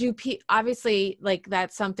 Obviously, like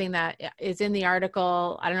that's something that is in the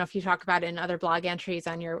article. I don't know if you talk about it in other blog entries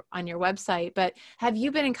on your website, but have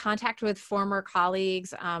you been in contact with former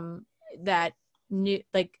colleagues that knew,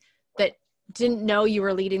 like, that didn't know you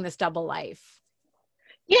were leading this double life?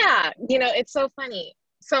 Yeah, you know, it's so funny.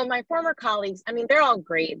 So my former colleagues, I mean, they're all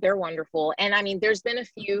great. They're wonderful. And I mean, there's been a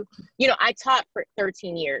few, you know, I taught for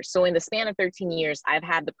 13 years. So in the span of 13 years, I've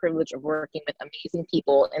had the privilege of working with amazing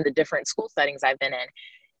people in the different school settings I've been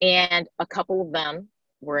in. And a couple of them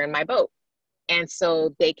were in my boat. And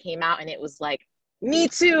so they came out and it was like, me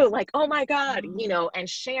too, like, oh my God, you know, and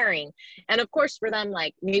sharing. And of course for them,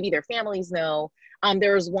 like maybe their families know.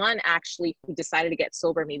 There was one actually who decided to get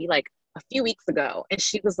sober maybe like a few weeks ago. And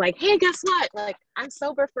she was like, hey, guess what? Like, I'm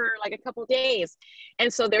sober for like a couple days.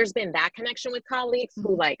 And so there's been that connection with colleagues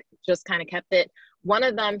who like just kind of kept it. One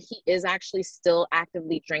of them, he is actually still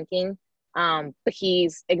actively drinking, but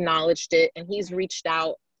he's acknowledged it and he's reached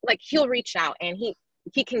out. Like, he'll reach out and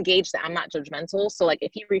he can gauge that I'm not judgmental. So like,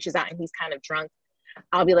 if he reaches out and he's kind of drunk,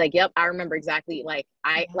 I'll be like, yep, I remember exactly. Like,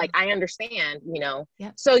 I understand, you know?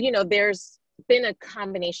 Yeah. So, you know, there's been a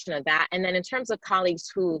combination of that. And then in terms of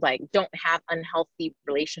colleagues who like don't have unhealthy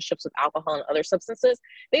relationships with alcohol and other substances,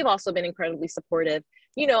 they've also been incredibly supportive.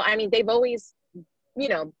 You know, I mean, they've always, you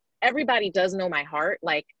know, everybody does know my heart.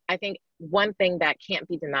 Like, I think one thing that can't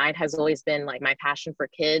be denied has always been like my passion for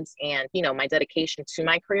kids and, you know, my dedication to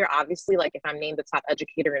my career. Obviously, like if I'm named the top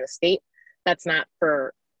educator in the state, that's not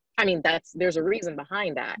for, I mean, there's a reason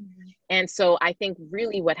behind that. And so I think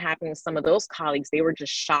really what happened with some of those colleagues, they were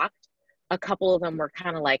just shocked. A couple of them were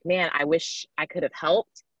kind of like, man, I wish I could have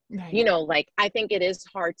helped. Right. You know, like, I think it is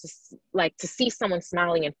hard to see someone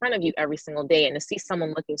smiling in front of you every single day and to see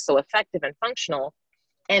someone looking so effective and functional.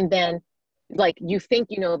 And then like, you think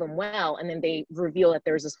you know them well, and then they reveal that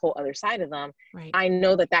there's this whole other side of them. Right. I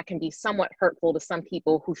know that can be somewhat hurtful to some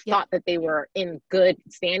people who thought that they were in good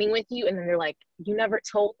standing with you. And then they're like, you never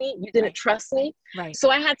told me, you didn't trust me. Right. So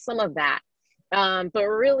I had some of that. But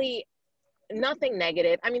really, nothing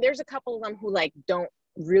negative. I mean, there's a couple of them who like don't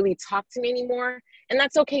really talk to me anymore, and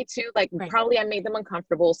that's okay too. Like, probably I made them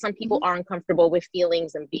uncomfortable. Some people are uncomfortable with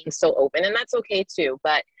feelings and being so open, and that's okay too.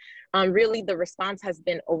 But really the response has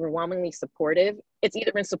been overwhelmingly supportive. It's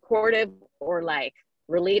either been supportive or like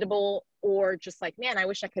relatable or just like, man, I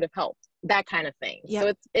wish I could have helped, that kind of thing. Yep.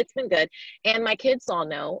 So it's been good. And my kids all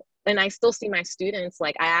know, and I still see my students.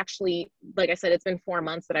 Like, I actually, like I said, it's been 4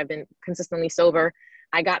 months that I've been consistently sober.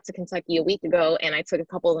 I got to Kentucky a week ago and I took a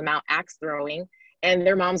couple of them out axe throwing, and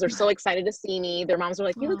their moms are so excited to see me. Their moms are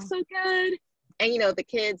like, you look so good. And, you know, the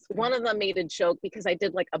kids, one of them made a joke because I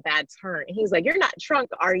did like a bad turn. And he's like, you're not drunk,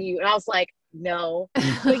 are you? And I was like, no.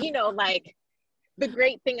 But, you know, like, the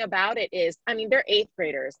great thing about it is, I mean, they're 8th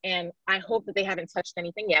graders and I hope that they haven't touched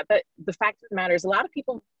anything yet. But the fact of the matter is, a lot of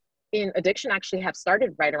people in addiction actually have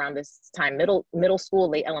started right around this time, middle school,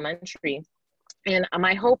 late elementary. And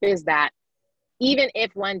my hope is that even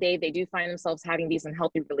if one day they do find themselves having these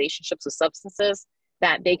unhealthy relationships with substances,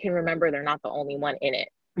 that they can remember they're not the only one in it,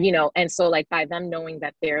 you know? And so like, by them knowing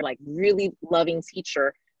that their like really loving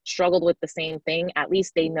teacher struggled with the same thing, at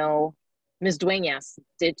least they know Ms. Duenas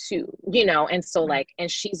did too, you know? And so like, and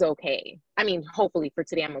she's okay. I mean, hopefully for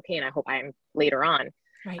today I'm okay, and I hope I am later on.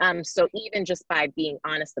 Right. So even just by being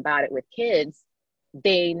honest about it with kids,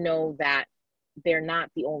 they know that they're not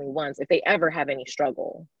the only ones if they ever have any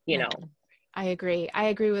struggle, you know? I agree. I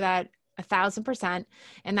agree with that 1,000%.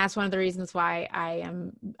 And that's one of the reasons why I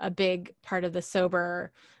am a big part of the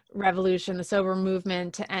sober revolution, the sober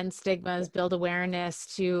movement, to end stigmas, build awareness,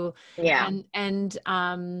 to end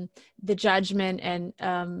the judgment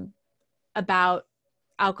and about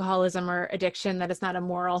alcoholism or addiction, that it's not a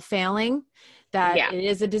moral failing, that it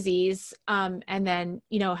is a disease. And then,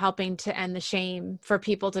 you know, helping to end the shame for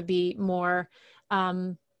people to be more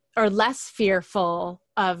or less fearful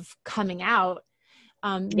of coming out,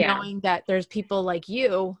 knowing that there's people like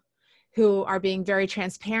you who are being very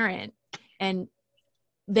transparent, and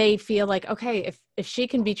they feel like, okay, if she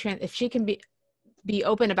can be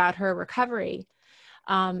open about her recovery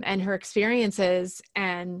and her experiences,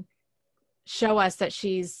 and show us that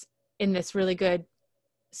she's in this really good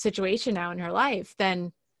situation now in her life,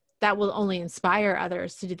 then that will only inspire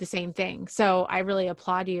others to do the same thing. So I really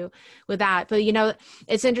applaud you with that. But, you know,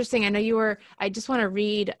 it's interesting. I know I just want to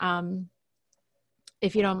read,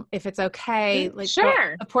 if it's okay, like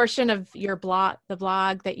a portion of your blog, the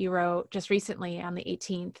blog that you wrote just recently on the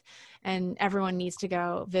 18th, and everyone needs to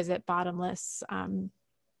go visit Bottomless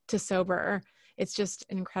to Sober. It's just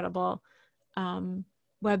an incredible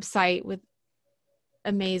website with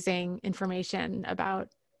amazing information about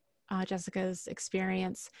Jessica's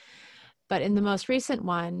experience. But in the most recent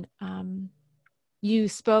one, you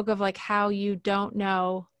spoke of like how you don't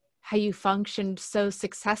know how you functioned so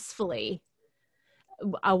successfully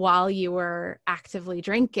while you were actively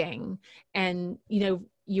drinking, and, you know,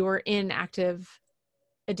 you were in active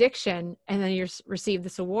addiction, and then you receive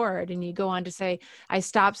this award, and you go on to say, I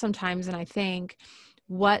stop sometimes and I think,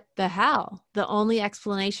 what the hell? The only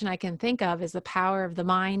explanation I can think of is the power of the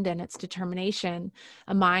mind and its determination.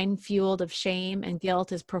 A mind fueled of shame and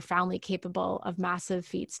guilt is profoundly capable of massive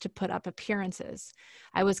feats to put up appearances.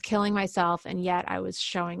 I was killing myself, and yet I was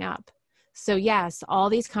showing up. So yes, all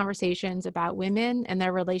these conversations about women and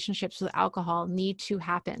their relationships with alcohol need to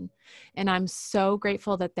happen. And I'm so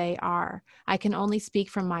grateful that they are. I can only speak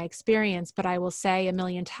from my experience, but I will say a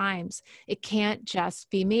million times, it can't just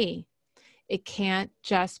be me. It can't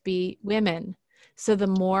just be women. So the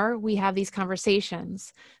more we have these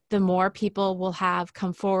conversations, the more people will have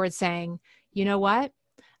come forward saying, you know what?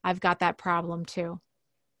 I've got that problem too.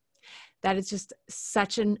 That is just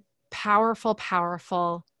such a powerful,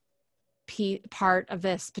 powerful part of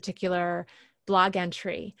this particular blog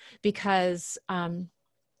entry, because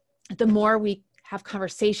the more we have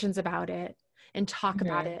conversations about it and talk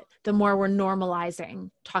about it, the more we're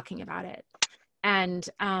normalizing talking about it. And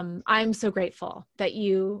I'm so grateful that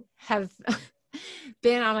you have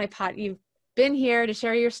been on my pod. You've been here to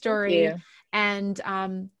share your story. Thank you.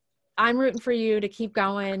 And I'm rooting for you to keep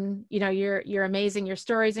going. You know, you're amazing. Your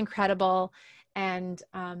story is incredible. And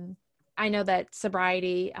I know that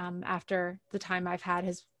sobriety, after the time I've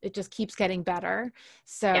had, it just keeps getting better.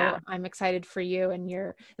 So Yeah. I'm excited for you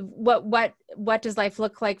and what does life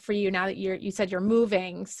look like for you now that you said you're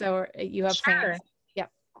moving? So you have Sure. plans.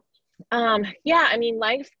 Yeah. Yeah, I mean,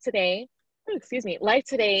 life today,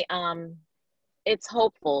 it's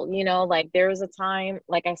hopeful, you know, like there was a time,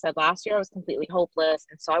 like I said, last year I was completely hopeless.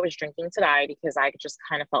 And so I was drinking to die because I just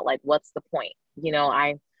kind of felt like, what's the point? You know,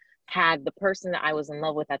 I had the person that I was in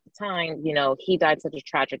love with at the time, you know, he died such a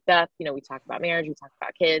tragic death. You know, we talked about marriage, we talked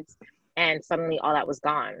about kids, and suddenly all that was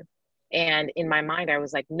gone. And in my mind, I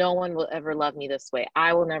was like, no one will ever love me this way.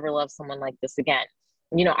 I will never love someone like this again.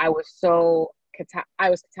 You know, I was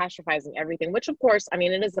catastrophizing everything, which of course, I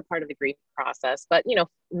mean, it is a part of the grief process, but you know,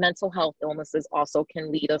 mental health illnesses also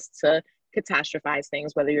can lead us to catastrophize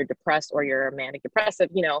things, whether you're depressed or you're manic depressive,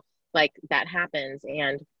 you know, like that happens.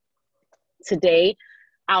 And today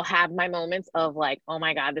I'll have my moments of like, oh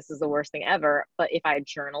my God, this is the worst thing ever. But if I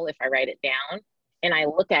journal, if I write it down and I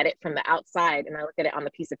look at it from the outside and I look at it on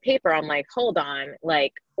the piece of paper, I'm like, hold on,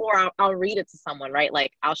 like, or I'll read it to someone, right?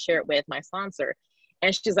 Like I'll share it with my sponsor.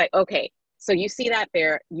 And she's like, okay, so you see that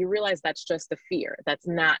there, you realize that's just a fear. That's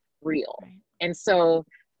not real. And so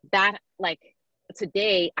that, like,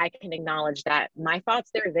 today I can acknowledge that my thoughts,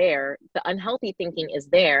 they're there. The unhealthy thinking is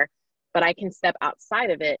there, but I can step outside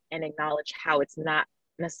of it and acknowledge how it's not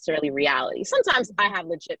necessarily reality. Sometimes I have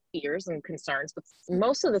legit fears and concerns, but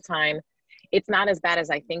most of the time it's not as bad as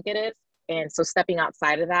I think it is. And so stepping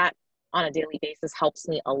outside of that on a daily basis helps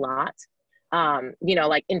me a lot. You know,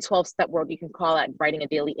 like in 12-step world, you can call that writing a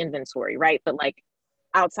daily inventory, right? But like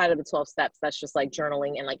outside of the 12 steps, that's just like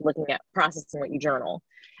journaling and like looking at processing what you journal.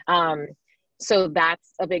 So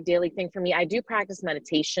that's a big daily thing for me. I do practice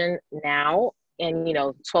meditation now, and you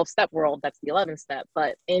know, 12-step world, that's the 11th step.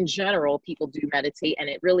 But in general, people do meditate, and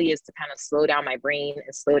it really is to kind of slow down my brain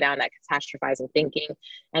and slow down that catastrophizing thinking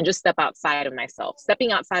and just step outside of myself.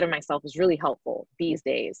 Stepping outside of myself is really helpful these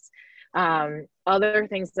days. Other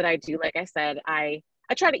things that I do, like I said, I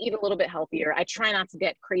try to eat a little bit healthier. I try not to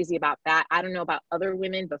get crazy about that. I don't know about other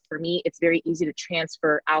women, but for me, it's very easy to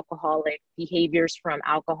transfer alcoholic behaviors from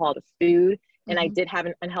alcohol to food. And I did have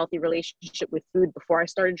an unhealthy relationship with food before I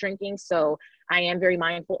started drinking. So I am very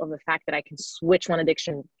mindful of the fact that I can switch one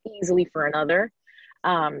addiction easily for another.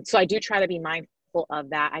 So I do try to be mindful of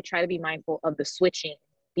that. I try to be mindful of the switching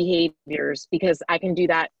behaviors because I can do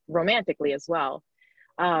that romantically as well.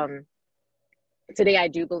 Today, I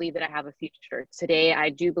do believe that I have a future. Today, I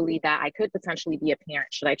do believe that I could potentially be a parent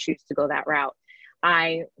should I choose to go that route.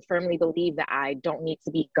 I firmly believe that I don't need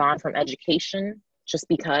to be gone from education just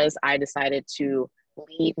because I decided to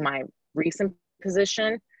leave my recent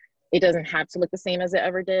position. It doesn't have to look the same as it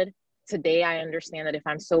ever did. Today, I understand that if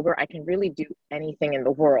I'm sober, I can really do anything in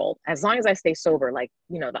the world. As long as I stay sober, like,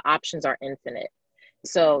 you know, the options are infinite.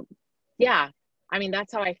 So yeah, I mean,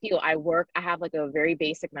 that's how I feel. I have like a very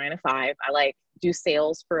basic 9 to 5. I like do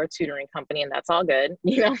sales for a tutoring company, and that's all good,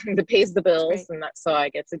 you know, that pays the bills. And that's, so I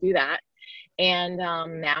get to do that. And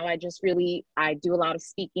now I do a lot of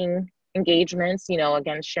speaking engagements, you know,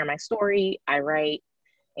 again, share my story, I write,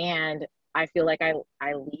 and I feel like I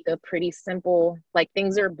lead a pretty simple, like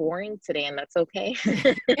things are boring today and that's okay.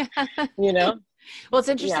 You know? Well, it's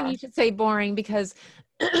interesting you should say boring because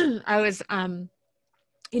I was,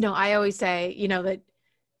 you know, I always say, you know, that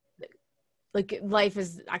like life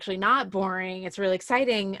is actually not boring. It's really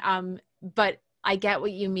exciting. But I get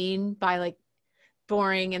what you mean by like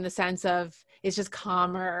boring in the sense of it's just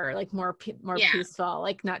calmer, like more peaceful,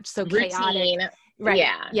 like not so chaotic. Routine. Right.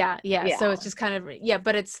 Yeah. So it's just kind of,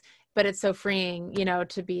 but it's so freeing, you know,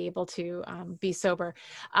 to be able to be sober.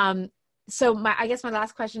 So I guess my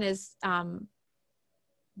last question is,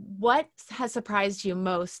 what has surprised you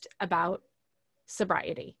most about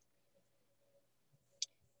sobriety?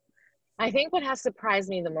 I think what has surprised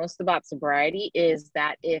me the most about sobriety is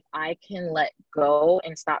that if I can let go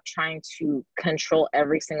and stop trying to control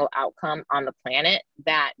every single outcome on the planet,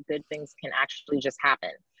 that good things can actually just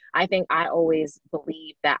happen. I think I always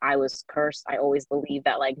believed that I was cursed. I always believed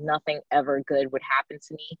that like nothing ever good would happen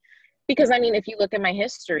to me. Because I mean, if you look at my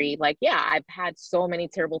history, like, yeah, I've had so many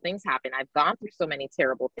terrible things happen. I've gone through so many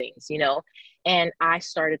terrible things, you know, and I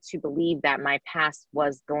started to believe that my past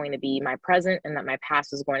was going to be my present and that my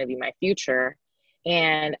past was going to be my future.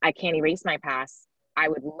 And I can't erase my past. I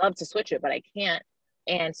would love to switch it, but I can't.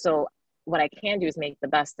 And so what I can do is make the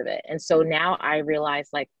best of it. And so now I realize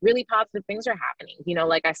like really positive things are happening. You know,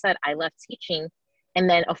 like I said, I left teaching and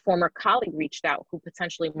then a former colleague reached out who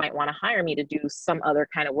potentially might want to hire me to do some other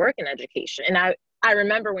kind of work in education. And I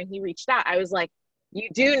remember when he reached out, I was like, you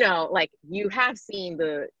do know, like, you have seen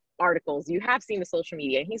the articles, you have seen the social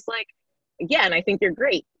media. And he's like, yeah, and I think you're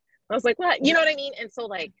great. I was like, what? You know what I mean? And so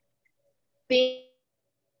like things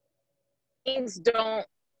don't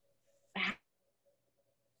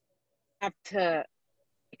have to,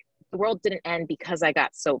 the world didn't end because I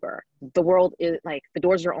got sober. The world is like, the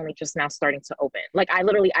doors are only just now starting to open. Like I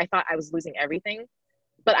thought I was losing everything,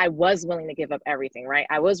 but I was willing to give up everything, right?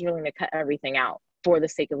 I was willing to cut everything out for the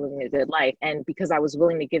sake of living a good life. And because I was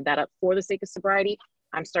willing to give that up for the sake of sobriety,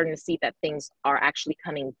 I'm starting to see that things are actually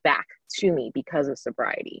coming back to me because of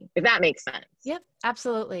sobriety, if that makes sense. Yep,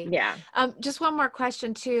 absolutely. Yeah. Just one more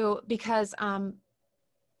question too, because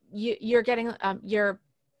you're getting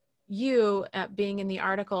you being in the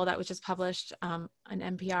article that was just published on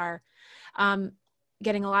NPR,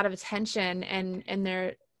 getting a lot of attention, and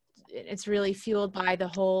it's really fueled by the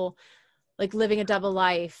whole like living a double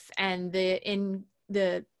life and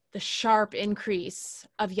the sharp increase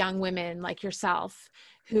of young women like yourself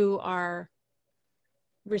who are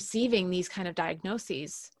receiving these kind of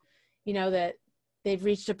diagnoses, you know, that they've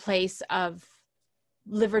reached a place of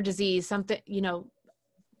liver disease, something, you know,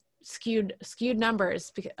 skewed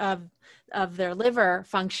numbers of their liver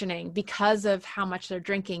functioning because of how much they're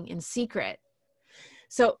drinking in secret.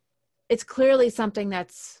 So it's clearly something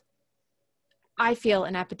that's, I feel,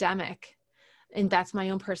 an epidemic, and that's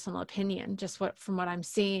my own personal opinion, just from what I'm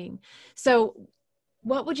seeing. So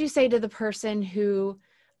what would you say to the person who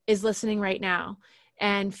is listening right now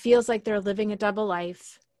and feels like they're living a double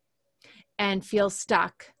life and feels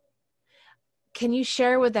stuck? Can you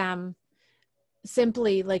share with them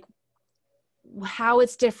simply like how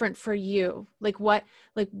it's different for you? Like what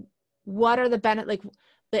are the benefits,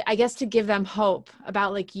 like, I guess to give them hope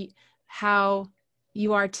about like how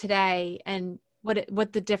you are today and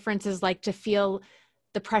what the difference is like to feel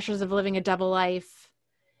the pressures of living a double life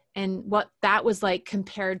and what that was like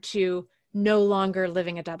compared to no longer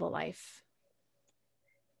living a double life.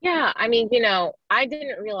 Yeah. I mean, you know, I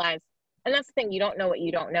didn't realize, and that's the thing, you don't know what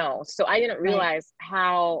you don't know. So I didn't realize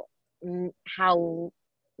how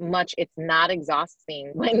much it's not exhausting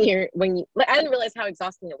when you like, I didn't realize how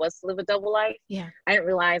exhausting it was to live a double life. Yeah. I didn't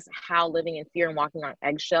realize how living in fear and walking on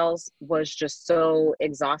eggshells was just so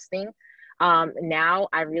exhausting. Now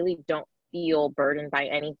I really don't feel burdened by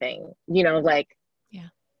anything, you know, like, yeah,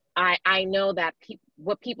 I know that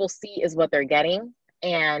what people see is what they're getting.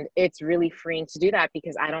 And it's really freeing to do that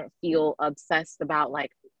because I don't feel obsessed about like,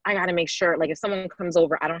 I got to make sure, like if someone comes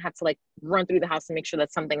over, I don't have to like run through the house and make sure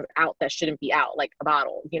that something's out that shouldn't be out, like a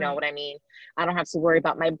bottle, you know right. what I mean? I don't have to worry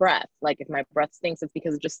about my breath. Like if my breath stinks, it's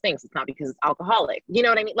because it just stinks. It's not because it's alcoholic. You know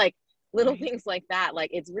what I mean? Like little right. things like that. Like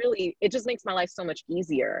it just makes my life so much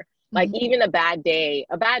easier. Mm-hmm. Like even a bad day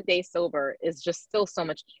sober is just still so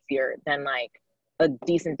much easier than like a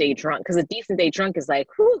decent day drunk. Cause a decent day drunk is like,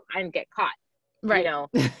 whew, I didn't get caught. Right. You know,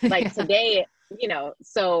 like yeah. Today, you know,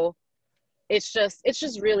 so it's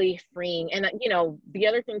just really freeing. And you know, the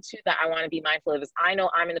other thing too that I want to be mindful of is I know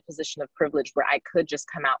I'm in a position of privilege where I could just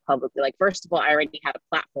come out publicly. Like first of all, I already had a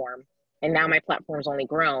platform and now my platform's only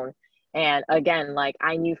grown. And again, like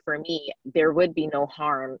I knew for me, there would be no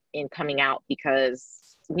harm in coming out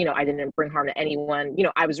because, you know, I didn't bring harm to anyone. You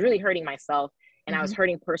know, I was really hurting myself and I was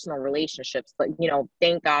hurting personal relationships. But, you know,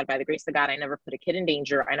 thank God, by the grace of God, I never put a kid in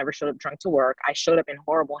danger. I never showed up drunk to work. I showed up in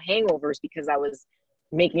horrible hangovers because I was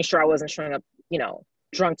making sure I wasn't showing up, you know,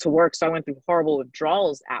 drunk to work. So I went through horrible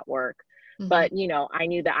withdrawals at work. But, you know, I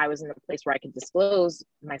knew that I was in a place where I could disclose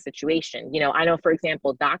my situation. You know, I know, for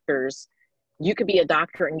example, doctors, you could be a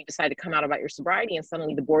doctor and you decide to come out about your sobriety and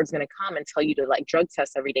suddenly the board's going to come and tell you to like drug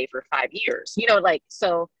test every day for 5 years, you know, like,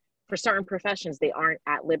 so for certain professions, they aren't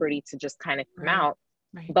at liberty to just kind of come out.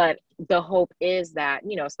 Right. But the hope is that,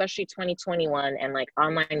 you know, especially 2021 and like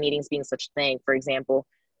online meetings being such a thing, for example,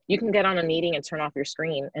 you can get on a meeting and turn off your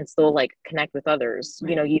screen and still like connect with others. Right.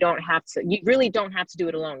 You know, you really don't have to do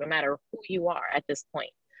it alone, no matter who you are at this point.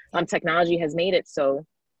 Technology has made it so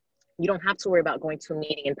you don't have to worry about going to a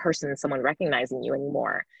meeting in person and someone recognizing you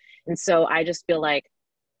anymore. And so I just feel like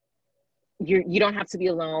you don't have to be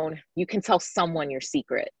alone. You can tell someone your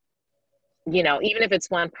secret, you know, even if it's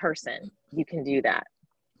one person, you can do that.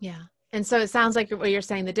 Yeah. And so it sounds like what you're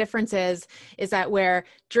saying, the difference is that where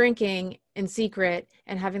drinking in secret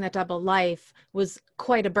and having that double life was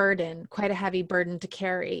quite a burden, quite a heavy burden to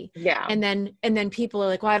carry. Yeah. And then people are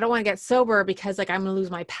like, well, I don't want to get sober because like I'm going to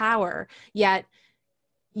lose my power. Yet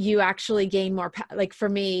you actually gain more, like for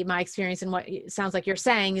me, my experience and what it sounds like you're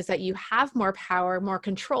saying is that you have more power, more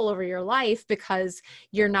control over your life because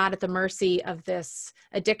you're not at the mercy of this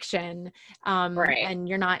addiction. Right. And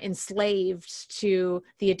you're not enslaved to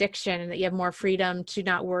the addiction, and that you have more freedom to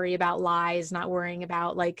not worry about lies, not worrying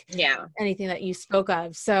about like anything that you spoke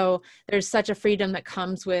of. So there's such a freedom that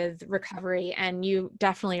comes with recovery, and you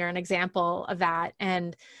definitely are an example of that.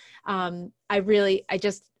 And I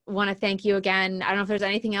just want to thank you again. I don't know if there's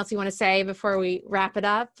anything else you want to say before we wrap it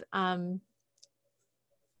up. I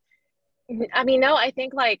mean, no, I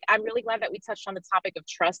think like, I'm really glad that we touched on the topic of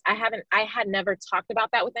trust. I had never talked about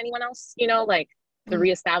that with anyone else, you know, like the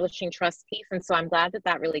reestablishing trust piece. And so I'm glad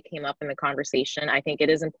that really came up in the conversation. I think it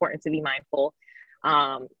is important to be mindful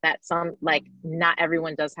that not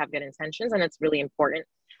everyone does have good intentions, and it's really important.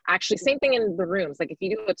 Actually, same thing in the rooms. Like if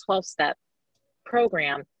you do a 12-step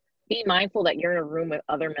program, be mindful that you're in a room with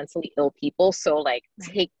other mentally ill people. So like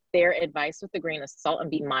take their advice with a grain of salt and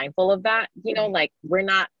be mindful of that. You know, like we're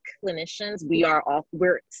not clinicians.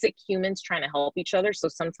 We're sick humans trying to help each other. So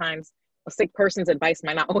sometimes a sick person's advice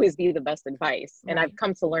might not always be the best advice. And I've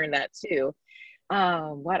come to learn that too.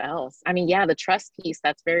 What else? I mean, the trust piece,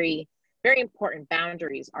 that's very, very important.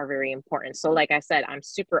 Boundaries are very important. So like I said, I'm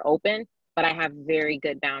super open, but I have very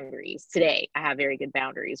good boundaries. Today, I have very good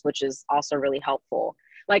boundaries, which is also really helpful.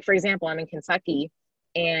 Like, for example, I'm in Kentucky,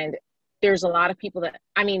 and there's a lot of people that,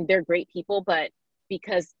 I mean, they're great people, but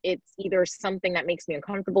because it's either something that makes me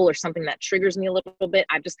uncomfortable or something that triggers me a little bit,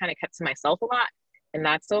 I've just kind of kept to myself a lot, and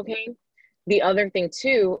that's okay. The other thing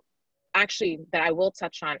too, actually, that I will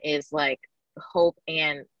touch on is like hope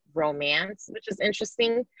and romance, which is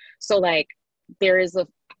interesting. So like there's a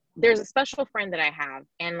special friend that I have,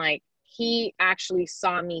 and like he actually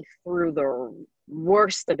saw me through the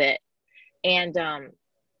worst of it. And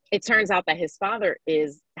it turns out that his father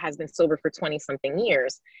has been sober for 20 something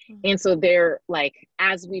years. And so they're like,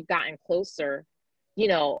 as we've gotten closer, you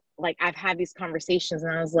know, like I've had these conversations,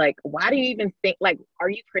 and I was like, why do you even think, like, are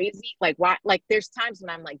you crazy? Like, why? Like there's times when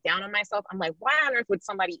I'm like down on myself. I'm like, why on earth would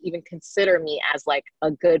somebody even consider me as like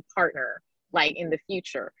a good partner, like in the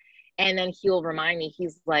future? And then he'll remind me,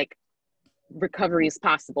 he's like, recovery is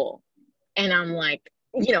possible. And I'm like,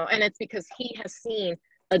 you know, and it's because he has seen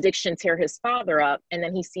addiction tear his father up, and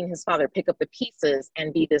then he's seen his father pick up the pieces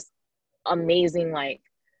and be this amazing like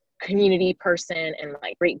community person and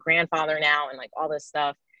like great grandfather now and like all this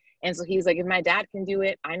stuff. And so he's like, if my dad can do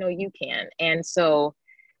it, I know you can. And so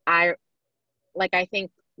I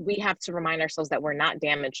think we have to remind ourselves that we're not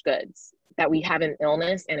damaged goods, that we have an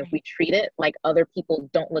illness, and if we treat it, like other people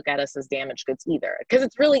don't look at us as damaged goods either, because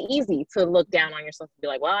it's really easy to look down on yourself and be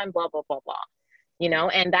like, well, I'm blah blah blah blah, you know.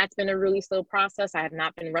 And that's been a really slow process. I have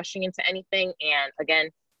not been rushing into anything. And again,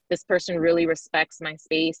 this person really respects my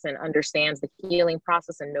space and understands the healing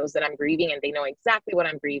process and knows that I'm grieving, and they know exactly what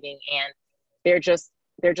I'm grieving. And they're just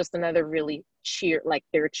another really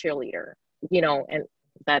they're a cheerleader, you know, and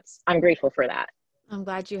I'm grateful for that. I'm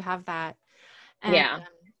glad you have that. And,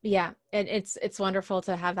 yeah. And it's wonderful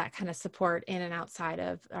to have that kind of support in and outside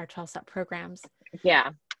of our 12-step programs.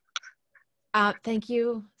 Yeah. Thank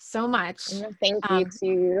you so much. Thank you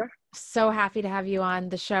too. So happy to have you on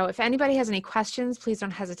the show. If anybody has any questions, please don't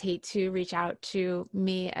hesitate to reach out to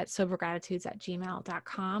me at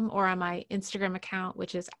sobergratitudes@gmail.com or on my Instagram account,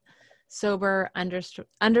 which is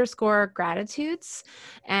sober_gratitudes.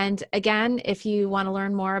 And again, if you want to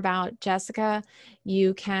learn more about Jessica,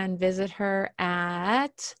 you can visit her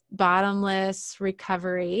at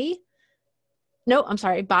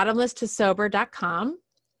bottomlesstosober.com.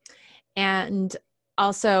 And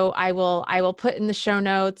also I will put in the show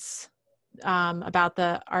notes about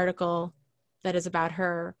the article that is about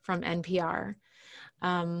her from NPR.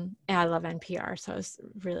 And I love NPR, so I was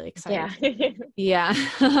really excited. Yeah.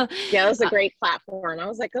 Yeah, it was a great platform. I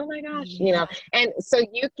was like, oh my gosh, you know. And so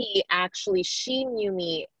Yuki, actually, she knew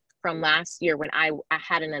me from last year when I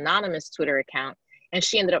had an anonymous Twitter account, and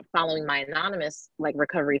she ended up following my anonymous like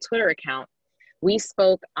recovery Twitter account. we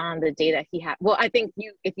spoke on the day that he had, well, I think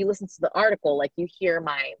if you listen to the article, like you hear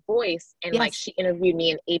my voice, and like Yes. she interviewed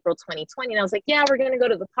me in April 2020, and I was like, yeah, we're going to go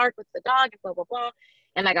to the park with the dog and blah, blah, blah.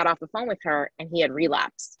 And I got off the phone with her and he had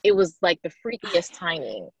relapsed. It was like the freakiest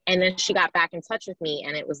timing. And then she got back in touch with me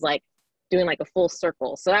and it was like doing like a full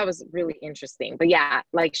circle. So that was really interesting. But yeah,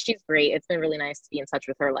 like she's great. It's been really nice to be in touch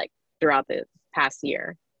with her like throughout the past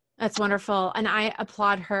year. That's wonderful. And I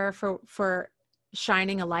applaud her for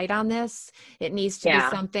shining a light on this. It needs to be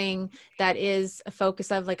something that is a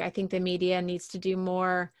focus of, like, I think the media needs to do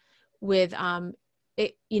more with,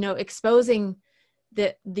 exposing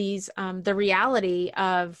the reality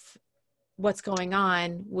of what's going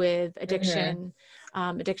on with addiction,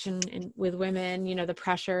 with women, the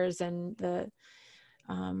pressures and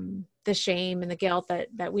the shame and the guilt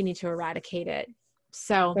that we need to eradicate it.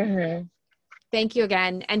 So thank you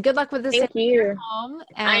again, and good luck with this. Thank you. Home.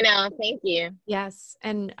 I know. Thank you. Yes.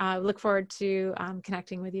 And look forward to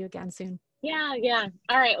connecting with you again soon. Yeah. Yeah.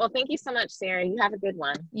 All right. Well, thank you so much, Sarah. You have a good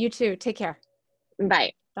one. You too. Take care.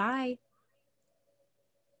 Bye. Bye.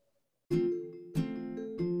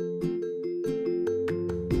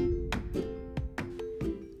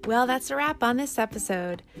 Well, that's a wrap on this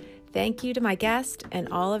episode. Thank you to my guest and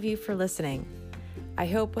all of you for listening. I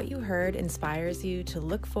hope what you heard inspires you to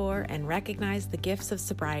look for and recognize the gifts of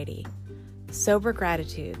sobriety. Sober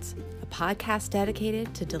Gratitudes, a podcast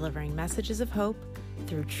dedicated to delivering messages of hope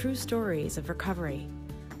through true stories of recovery.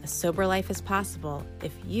 A sober life is possible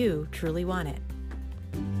if you truly want it.